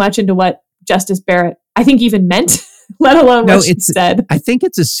way too much into what Justice Barrett, I think, even meant, let alone what she said. I think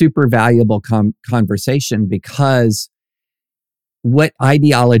it's a super valuable conversation because what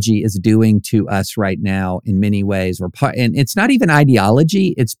ideology is doing to us right now in many ways, and it's not even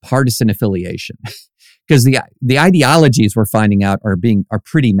ideology, it's partisan affiliation. Because the ideologies we're finding out are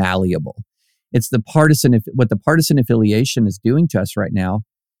pretty malleable. It's what the partisan affiliation is doing to us right now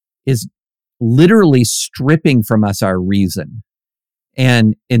is literally stripping from us our reason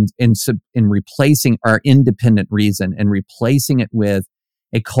and in replacing our independent reason and replacing it with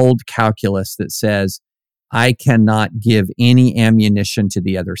a cold calculus that says, I cannot give any ammunition to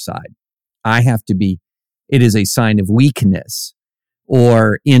the other side. It is a sign of weakness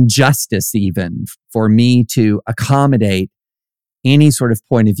or injustice even for me to accommodate any sort of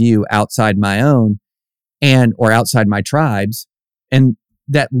point of view outside my own or outside my tribes. And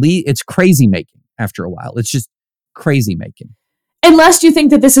it's crazy making after a while. It's just crazy making. Unless you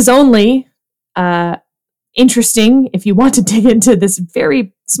think that this is only interesting, if you want to dig into this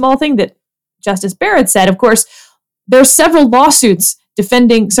very small thing that Justice Barrett said. Of course, there's several law firms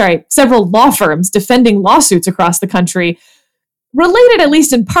defending lawsuits across the country related, at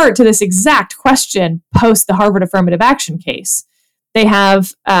least in part, to this exact question post the Harvard affirmative action case. They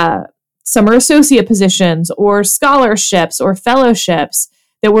have some are associate positions or scholarships or fellowships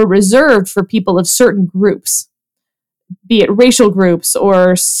that were reserved for people of certain groups, be it racial groups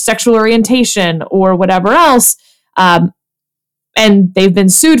or sexual orientation or whatever else. And they've been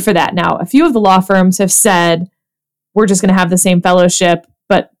sued for that. Now, a few of the law firms have said, we're just going to have the same fellowship,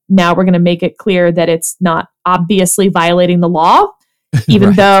 but now we're going to make it clear that it's not obviously violating the law, even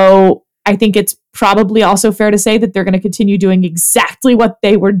right. Though I think it's probably also fair to say that they're going to continue doing exactly what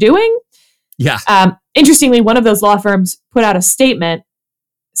they were doing. Yeah. Interestingly, one of those law firms put out a statement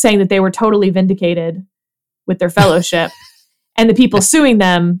saying that they were totally vindicated with their fellowship. And the people suing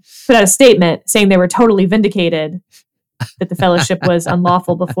them put out a statement saying they were totally vindicated that the fellowship was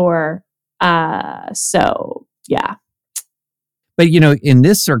unlawful before. So, yeah. But, in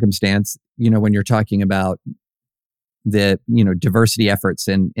this circumstance, when you're talking about the, diversity efforts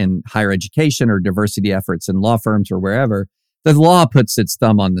in higher education or diversity efforts in law firms or wherever, the law puts its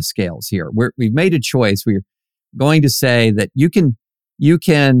thumb on the scales here. We've made a choice. We're going to say that you can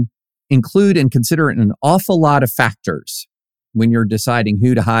include and consider an awful lot of factors when you're deciding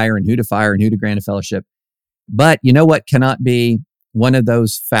who to hire and who to fire and who to grant a fellowship. But you know what cannot be one of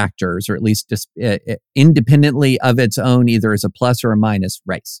those factors, or at least just independently of its own, either as a plus or a minus?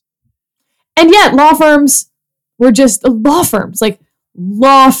 Race. And yet law firms were just law firms,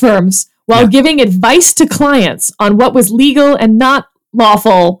 while giving advice to clients on what was legal and not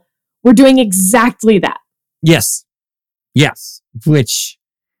lawful, were doing exactly that. Yes. Which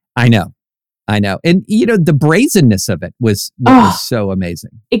I know. And, the brazenness of it was so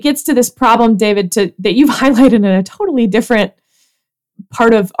amazing. It gets to this problem, David, that you've highlighted in a totally different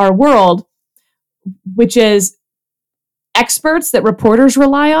part of our world, which is experts that reporters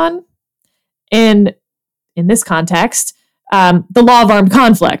rely on. And in this context, the law of armed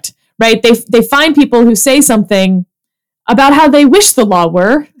conflict, right? They find people who say something about how they wish the law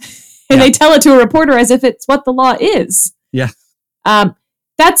were, and they tell it to a reporter as if it's what the law is. Yeah.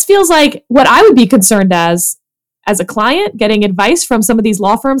 That feels like what I would be concerned as a client, getting advice from some of these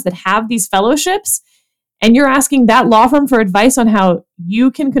law firms that have these fellowships, and you're asking that law firm for advice on how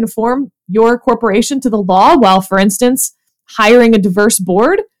you can conform your corporation to the law while, for instance, hiring a diverse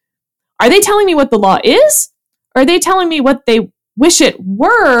board. Are they telling me what the law is? Or are they telling me what they wish it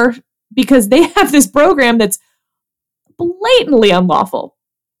were because they have this program that's blatantly unlawful?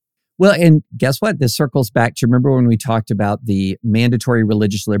 Well, and guess what? This circles back to, remember when we talked about the mandatory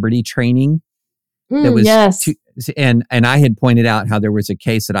religious liberty training? That was yes. And I had pointed out how there was a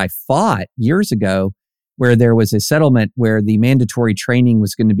case that I fought years ago where there was a settlement where the mandatory training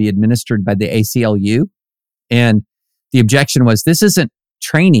was going to be administered by the ACLU. And the objection was, this isn't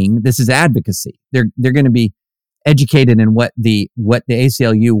training, this is advocacy. They're going to be educated in what the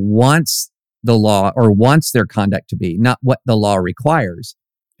ACLU wants the law or wants their conduct to be, not what the law requires.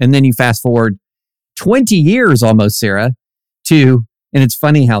 And then you fast forward 20 years almost, Sarah, and it's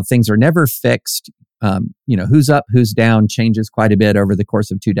funny how things are never fixed. Who's up, who's down changes quite a bit over the course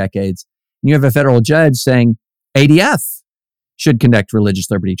of 2 decades. And you have a federal judge saying ADF should conduct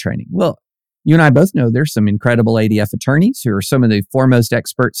religious liberty training. Well, you and I both know there's some incredible ADF attorneys who are some of the foremost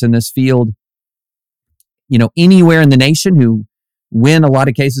experts in this field, anywhere in the nation, who win a lot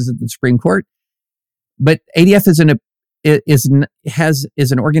of cases at the Supreme Court. But ADF is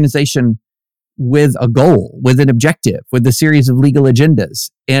an organization with a goal, with an objective, with a series of legal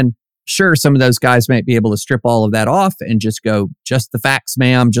agendas. And sure, some of those guys might be able to strip all of that off and just go, just the facts,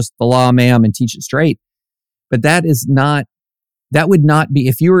 ma'am, just the law, ma'am, and teach it straight. But that would not be,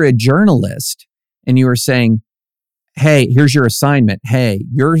 if you were a journalist and you were saying, hey, here's your assignment. Hey,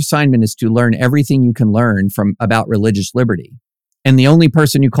 your assignment is to learn everything you can learn about religious liberty. And the only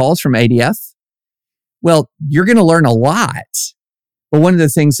person who calls from ADF, well, you're going to learn a lot. But one of the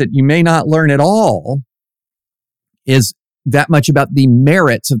things that you may not learn at all is that much about the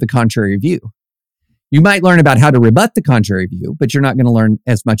merits of the contrary view. You might learn about how to rebut the contrary view, but you're not going to learn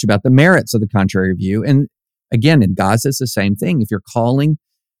as much about the merits of the contrary view. And again, in Gaza, it's the same thing. If you're calling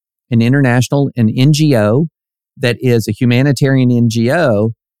an NGO that is a humanitarian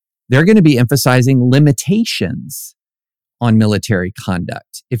NGO, they're going to be emphasizing limitations on military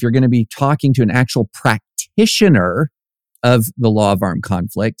conduct. If you're going to be talking to an actual practitioner of the law of armed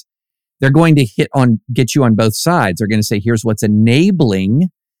conflict, they're going to get you on both sides. They're going to say, here's what's enabling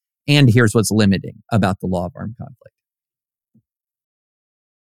and here's what's limiting about the law of armed conflict.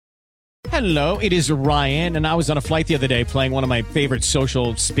 Hello, it is Ryan, and I was on a flight the other day playing one of my favorite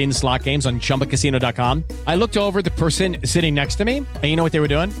social spin slot games on ChumbaCasino.com. I looked over the person sitting next to me, and you know what they were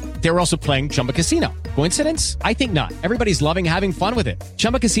doing? They were also playing Chumba Casino. Coincidence? I think not. Everybody's loving having fun with it.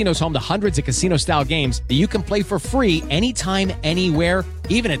 Chumba Casino is home to hundreds of casino-style games that you can play for free anytime, anywhere,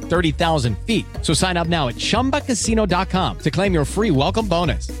 even at 30,000 feet. So sign up now at ChumbaCasino.com to claim your free welcome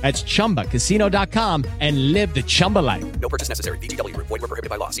bonus. That's ChumbaCasino.com and live the Chumba life. No purchase necessary. VGW. Void where prohibited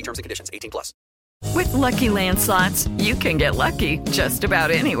by law. See terms and conditions. 18+. With Lucky Land Slots, you can get lucky just about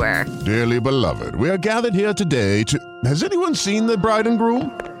anywhere. Dearly beloved, we are gathered here today to... Has anyone seen the bride and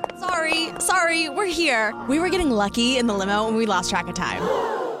groom? Sorry, we're here. We were getting lucky in the limo and we lost track of time.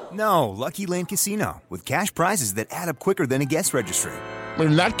 No, Lucky Land Casino, with cash prizes that add up quicker than a guest registry.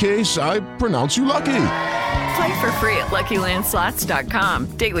 In that case, I pronounce you lucky. Play for free at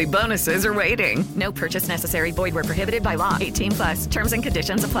LuckyLandSlots.com. Daily bonuses are waiting. No purchase necessary. Void where prohibited by law. 18+. Terms and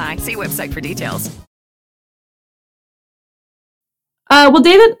conditions apply. See website for details. Well,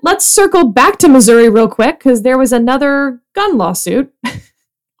 David, let's circle back to Missouri real quick because there was another gun lawsuit.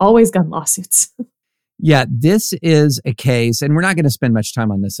 Always gun lawsuits. Yeah, this is a case, and we're not going to spend much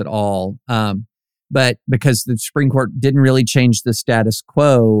time on this at all, but because the Supreme Court didn't really change the status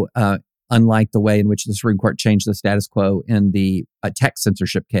quo, unlike the way in which the Supreme Court changed the status quo in the tech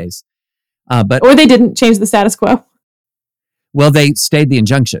censorship case. Or they didn't change the status quo. Well, they stayed the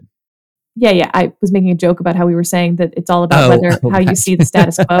injunction. Yeah. I was making a joke about how we were saying that it's all about how you see the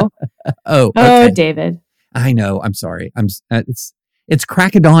status quo. Okay. David. I know. I'm sorry. It's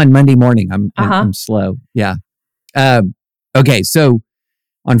crack of dawn Monday morning. I'm slow. Yeah. Okay. So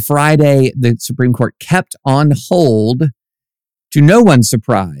on Friday, the Supreme Court kept on hold, to no one's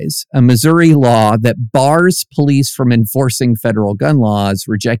surprise, a Missouri law that bars police from enforcing federal gun laws,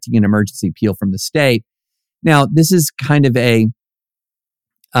 rejecting an emergency appeal from the state. Now, this is kind of an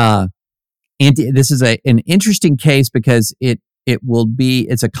interesting case because it's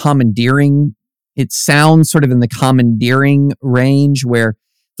a commandeering. It sounds sort of in the commandeering range where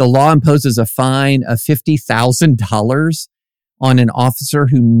the law imposes a fine of $50,000 on an officer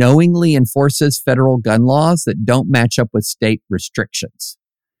who knowingly enforces federal gun laws that don't match up with state restrictions.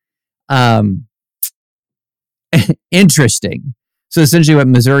 Interesting. So essentially what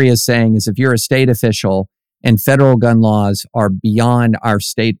Missouri is saying is if you're a state official and federal gun laws are beyond our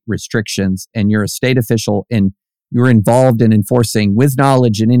state restrictions and you're a state official and you're involved in enforcing with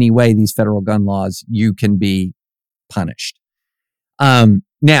knowledge in any way these federal gun laws, you can be punished.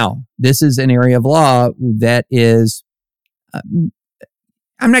 Now, this is an area of law that is, I'm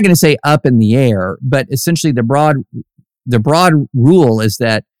not going to say up in the air, but essentially the broad rule is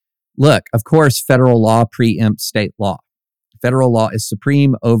that, look, of course, federal law preempts state law. Federal law is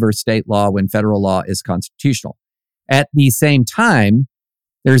supreme over state law when federal law is constitutional. At the same time,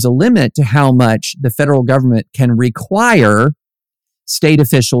 there's a limit to how much the federal government can require state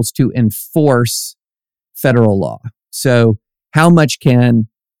officials to enforce federal law. So how much can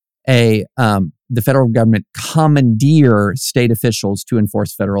the federal government commandeer state officials to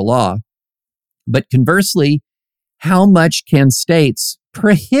enforce federal law? But conversely, how much can states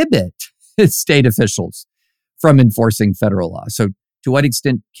prohibit state officials from enforcing federal law? So to what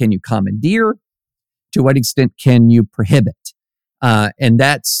extent can you commandeer? To what extent can you prohibit? And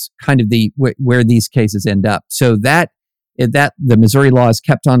that's kind of where these cases end up. So that the Missouri law is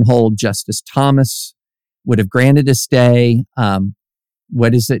kept on hold. Justice Thomas would have granted a stay.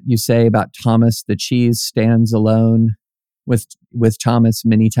 What is it you say about Thomas? The cheese stands alone with Thomas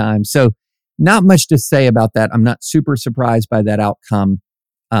many times. So not much to say about that. I'm not super surprised by that outcome.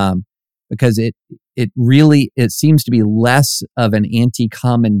 But because it seems to be less of an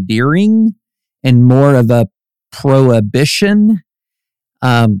anti-commandeering and more of a prohibition.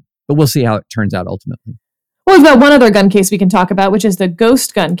 But we'll see how it turns out ultimately. Well, we've got one other gun case we can talk about, which is the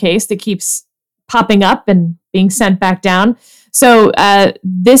ghost gun case that keeps popping up and being sent back down. So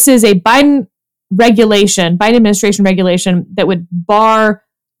this is a Biden administration regulation that would bar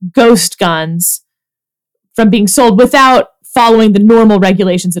ghost guns from being sold without following the normal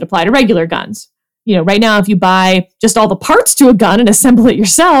regulations that apply to regular guns. You know, right now, if you buy just all the parts to a gun and assemble it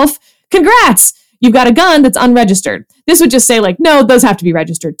yourself, congrats, you've got a gun that's unregistered. This would just say like, no, those have to be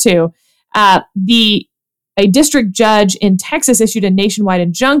registered too. A district judge in Texas issued a nationwide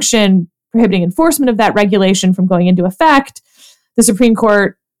injunction prohibiting enforcement of that regulation from going into effect. The Supreme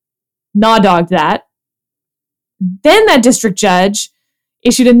Court naw-dogged that. Then that district judge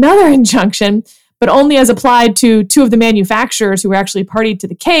issued another injunction, but only as applied to two of the manufacturers who were actually party to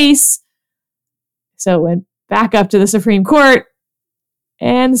the case. So it went back up to the Supreme Court,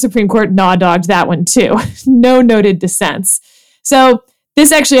 and the Supreme Court naw-dogged that one too. No noted dissents. So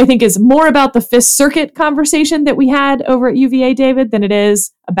this actually, I think, is more about the Fifth Circuit conversation that we had over at UVA, David, than it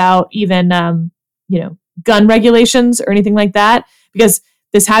is about even, gun regulations or anything like that, because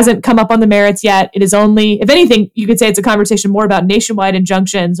this hasn't come up on the merits yet. It is only, if anything, you could say it's a conversation more about nationwide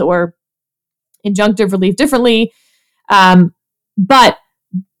injunctions or injunctive relief differently. But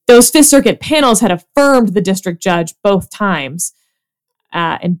those Fifth Circuit panels had affirmed the district judge both times,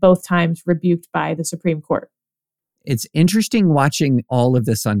 and both times rebuked by the Supreme Court. It's interesting watching all of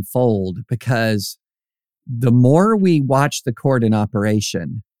this unfold because the more we watch the court in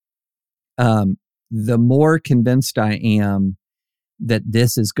operation, the more convinced I am that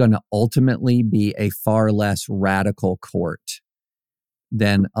this is going to ultimately be a far less radical court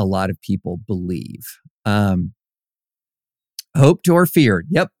than a lot of people believe. Hoped or feared.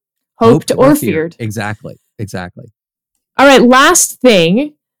 Yep. Hoped or feared. Exactly. All right. Last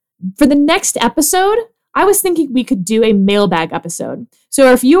thing. For the next episode, I was thinking we could do a mailbag episode.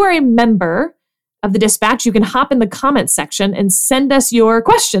 So if you are a member of the Dispatch, you can hop in the comments section and send us your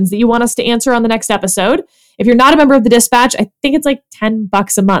questions that you want us to answer on the next episode. If you're not a member of the Dispatch, I think it's like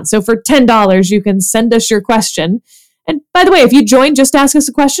 $10 a month. So for $10, you can send us your question. And by the way, if you join just to ask us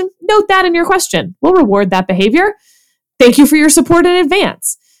a question, note that in your question. We'll reward that behavior. Thank you for your support in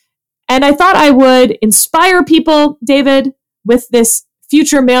advance. And I thought I would inspire people, David, with this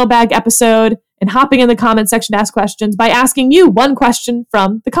future mailbag episode and hopping in the comment section to ask questions by asking you one question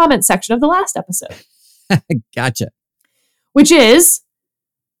from the comment section of the last episode. Gotcha. Which is,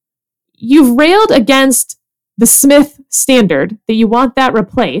 you've railed against the Smith standard that you want that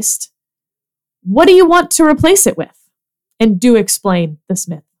replaced. What do you want to replace it with? And do explain the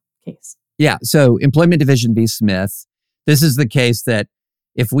Smith case. Yeah. So Employment Division v. Smith. This is the case that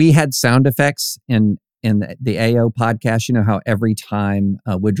if we had sound effects in the AO podcast, you know how every time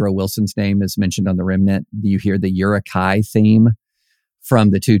Woodrow Wilson's name is mentioned on the Remnant, you hear the Urakai theme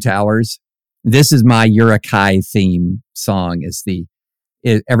from the Two Towers. This is my Urakai theme song.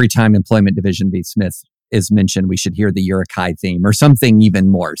 Every time Employment Division v. Smith is mentioned, we should hear the Urakai theme or something even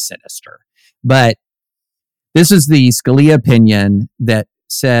more sinister. But this is the Scalia opinion that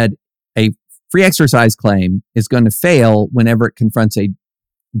said a free exercise claim is going to fail whenever it confronts a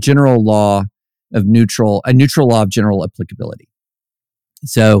neutral law of general applicability.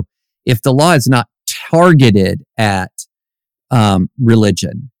 So if the law is not targeted at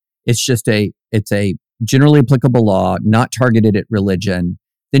religion, it's a generally applicable law, not targeted at religion,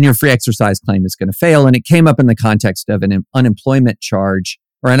 then your free exercise claim is going to fail. And it came up in the context of an unemployment charge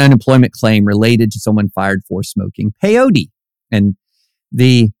or an unemployment claim related to someone fired for smoking peyote. And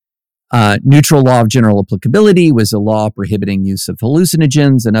the neutral law of general applicability was a law prohibiting use of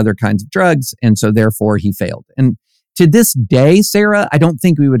hallucinogens and other kinds of drugs. And so therefore he failed. And to this day, Sarah, I don't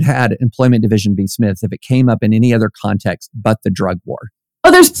think we would have had Employment Division v. Smith if it came up in any other context but the drug war.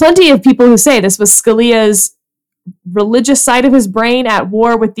 Oh, there's plenty of people who say this was Scalia's religious side of his brain at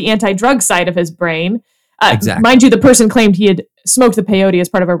war with the anti-drug side of his brain. Exactly. Mind you, the person claimed he had smoked the peyote as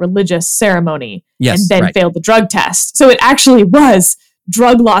part of a religious ceremony and then failed the drug test. So it actually was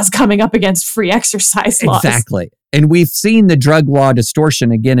drug laws coming up against free exercise laws. Exactly. And we've seen the drug law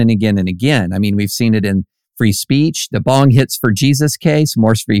distortion again and again and again. I mean, we've seen it in free speech, the Bong Hits for Jesus case,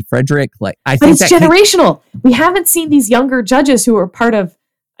 Morse v. Frederick. But it's generational. We haven't seen these younger judges who are part of,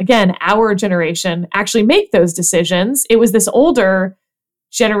 again, our generation actually make those decisions. It was this older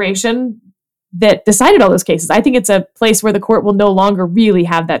generation that decided all those cases. I think it's a place where the court will no longer really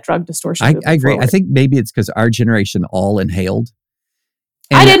have that drug distortion. I agree. Forward. I think maybe it's because our generation all inhaled.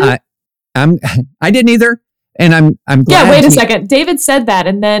 And I didn't. I didn't either. And I'm glad. Yeah, wait a second. David said that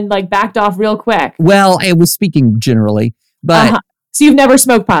and then like backed off real quick. Well, I was speaking generally, but so you've never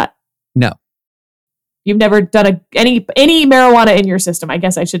smoked pot? No. You've never done any marijuana in your system. I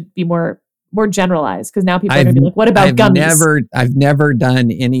guess I should be more generalized because now people are going to be like, what about gummies? I've never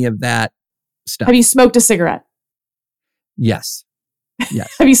done any of that stuff. Have you smoked a cigarette? Yes.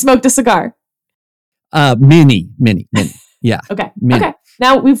 Have you smoked a cigar? Many. Yeah. Okay. Many. Okay.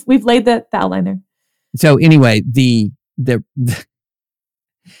 Now we've laid the outline there. So anyway,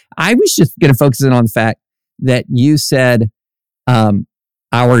 I was just going to focus in on the fact that you said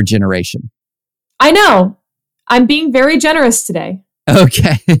our generation. I know. I'm being very generous today.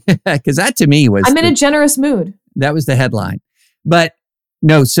 Okay. Because that to me was... I'm in a generous mood. That was the headline. But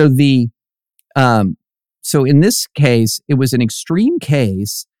no, so so in this case, it was an extreme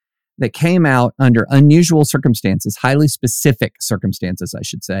case that came out under unusual circumstances, highly specific circumstances, I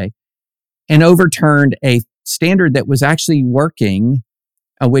should say, and overturned a standard that was actually working,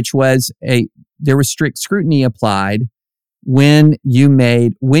 which was there was strict scrutiny applied when you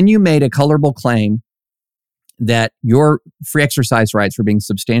made a colorable claim that your free exercise rights were being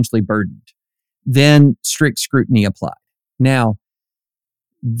substantially burdened, then strict scrutiny applied. Now,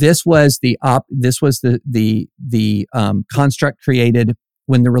 this was the construct created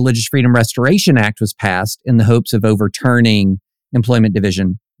when the Religious Freedom Restoration Act was passed in the hopes of overturning Employment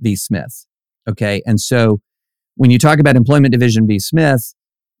Division v. Smith. Okay, and so when you talk about Employment Division v. Smith,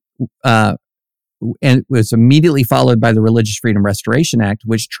 and it was immediately followed by the Religious Freedom Restoration Act,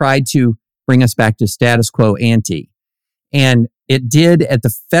 which tried to bring us back to status quo ante. And it did at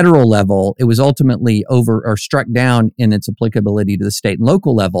the federal level. It was ultimately struck down in its applicability to the state and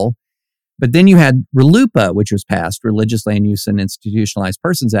local level. But then you had RLUIPA, which was passed, Religious Land Use and Institutionalized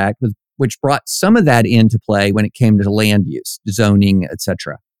Persons Act, which brought some of that into play when it came to land use, zoning,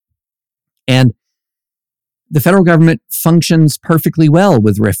 etc. And the federal government functions perfectly well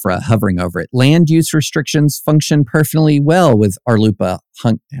with RFRA hovering over it. Land use restrictions function perfectly well with RLUIPA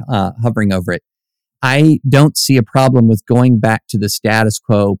hovering over it. I don't see a problem with going back to the status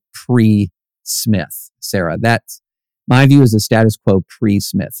quo pre-Smith, Sarah. That's my view is the status quo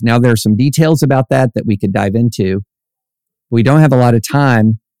pre-Smith. Now, there are some details about that we could dive into. We don't have a lot of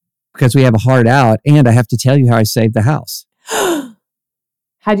time because we have a hard out, and I have to tell you how I saved the house.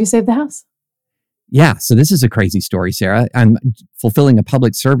 How'd you save the house? Yeah, so this is a crazy story, Sarah. I'm fulfilling a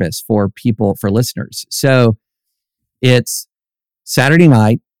public service for listeners. So it's Saturday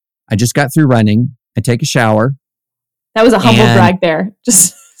night. I just got through running. I take a shower. That was a humble brag there,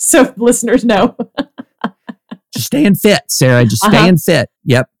 just so listeners know. Just staying fit, Sarah. Just staying fit.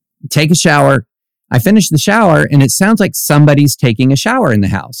 Yep. Take a shower. I finish the shower, and it sounds like somebody's taking a shower in the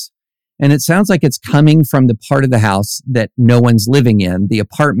house. And it sounds like it's coming from the part of the house that no one's living in, the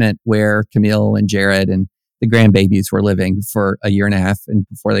apartment where Camille and Jared and the grandbabies were living for a year and a half and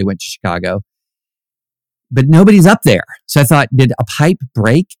before they went to Chicago. But nobody's up there. So I thought, did a pipe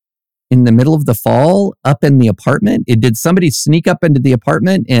break in the middle of the fall up in the apartment? Did somebody sneak up into the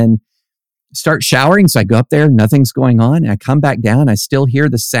apartment and start showering? So I go up there, nothing's going on. And I come back down. I still hear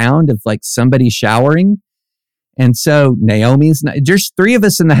the sound of like somebody showering. And so there's 3 of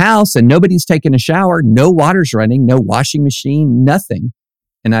us in the house and nobody's taking a shower. No water's running, no washing machine, nothing.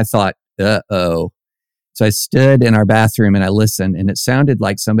 And I thought, uh-oh. So I stood in our bathroom and I listened, and it sounded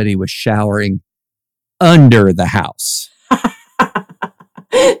like somebody was showering under the house.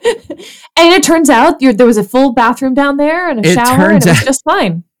 And it turns out there was a full bathroom down there and a shower, and it was just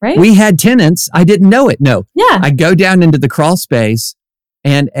fine, right? We had tenants. I didn't know it. No. Yeah. I go down into the crawl space,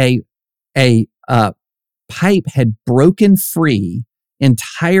 and a pipe had broken free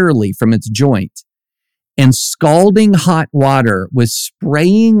entirely from its joint, and scalding hot water was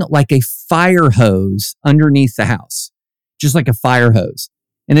spraying like a fire hose underneath the house, just like a fire hose.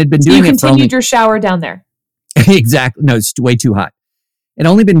 And it had been doing it for you continued your shower down there. Exactly. No, it's way too hot. It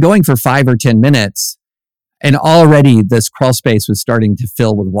only been going for 5 or 10 minutes, and already this crawl space was starting to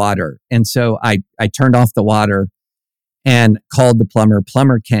fill with water. And so I turned off the water and called the plumber.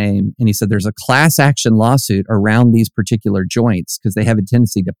 Plumber came, and he said there's a class action lawsuit around these particular joints because they have a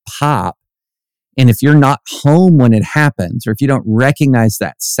tendency to pop. And if you're not home when it happens, or if you don't recognize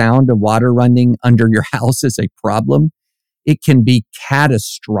that sound of water running under your house as a problem, it can be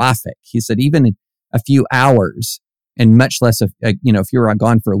catastrophic. He said even in a few hours, and much less if you're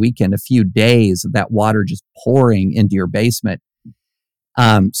gone for a weekend, a few days of that water just pouring into your basement.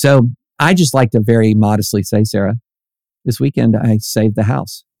 So I just like to very modestly say, Sarah, this weekend I saved the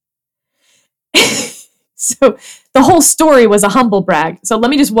house. So the whole story was a humble brag. So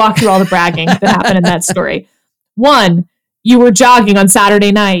let me just walk through all the bragging that happened in that story. 1, you were jogging on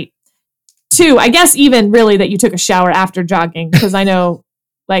Saturday night. 2, I guess even really that you took a shower after jogging, because I know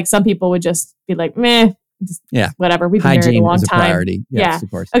like some people would just be like, meh, just whatever. We've been married a long time. Priority. Yes,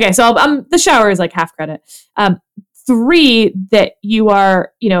 of course. Okay, so the shower is like half credit. 3, that you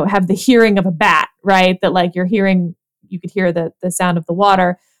are, have the hearing of a bat, right? That like you're hearing, you could hear the sound of the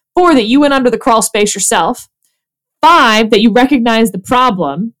water. 4, that you went under the crawl space yourself. 5, that you recognized the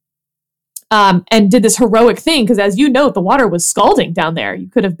problem and did this heroic thing, because as you know, the water was scalding down there. You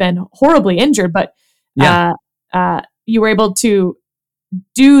could have been horribly injured, but you were able to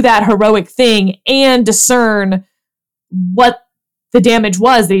do that heroic thing and discern what the damage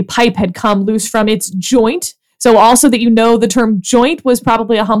was. The pipe had come loose from its joint. So also that the term joint was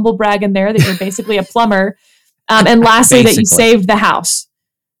probably a humble brag in there, that you're basically a plumber. And lastly, that you saved the house.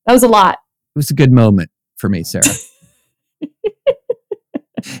 That was a lot. It was a good moment for me, Sarah.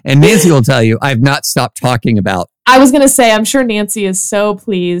 And Nancy will tell you, I've not stopped talking about. I was going to say, I'm sure Nancy is so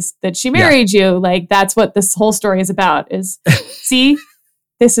pleased that she married you. Like, that's what this whole story is about, is, see,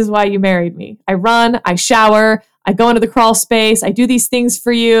 this is why you married me. I run, I shower, I go into the crawl space, I do these things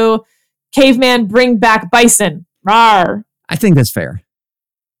for you. Caveman, bring back bison. Rawr. I think that's fair.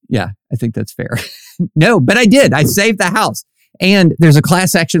 Yeah, I think that's fair. No, but I did. I saved the house. And there's a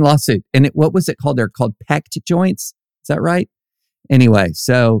class action lawsuit. And what was it called? They're called pecked joints. Is that right? Anyway,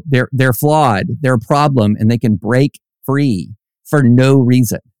 so they're flawed. They're a problem, and they can break free for no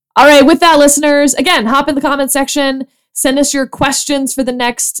reason. All right. With that, listeners, again, hop in the comment section. Send us your questions for the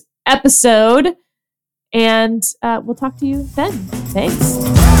next episode. And we'll talk to you then. Thanks.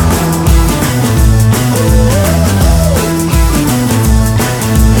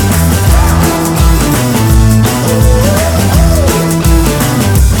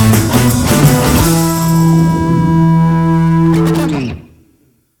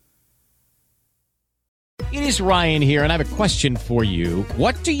 It is Ryan here, and I have a question for you.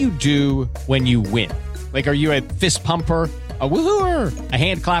 What do you do when you win? Like, are you a fist pumper, a woohooer, a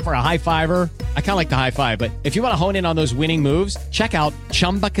hand clapper, a high fiver? I kind of like the high five, but if you want to hone in on those winning moves, check out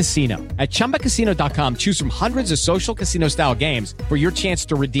Chumba Casino. At ChumbaCasino.com, choose from hundreds of social casino-style games for your chance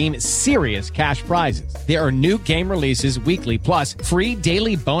to redeem serious cash prizes. There are new game releases weekly, plus free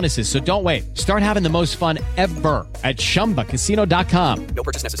daily bonuses. So don't wait. Start having the most fun ever at ChumbaCasino.com. No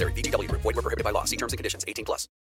purchase necessary. VGW. Void where prohibited by law. See terms and conditions. 18+.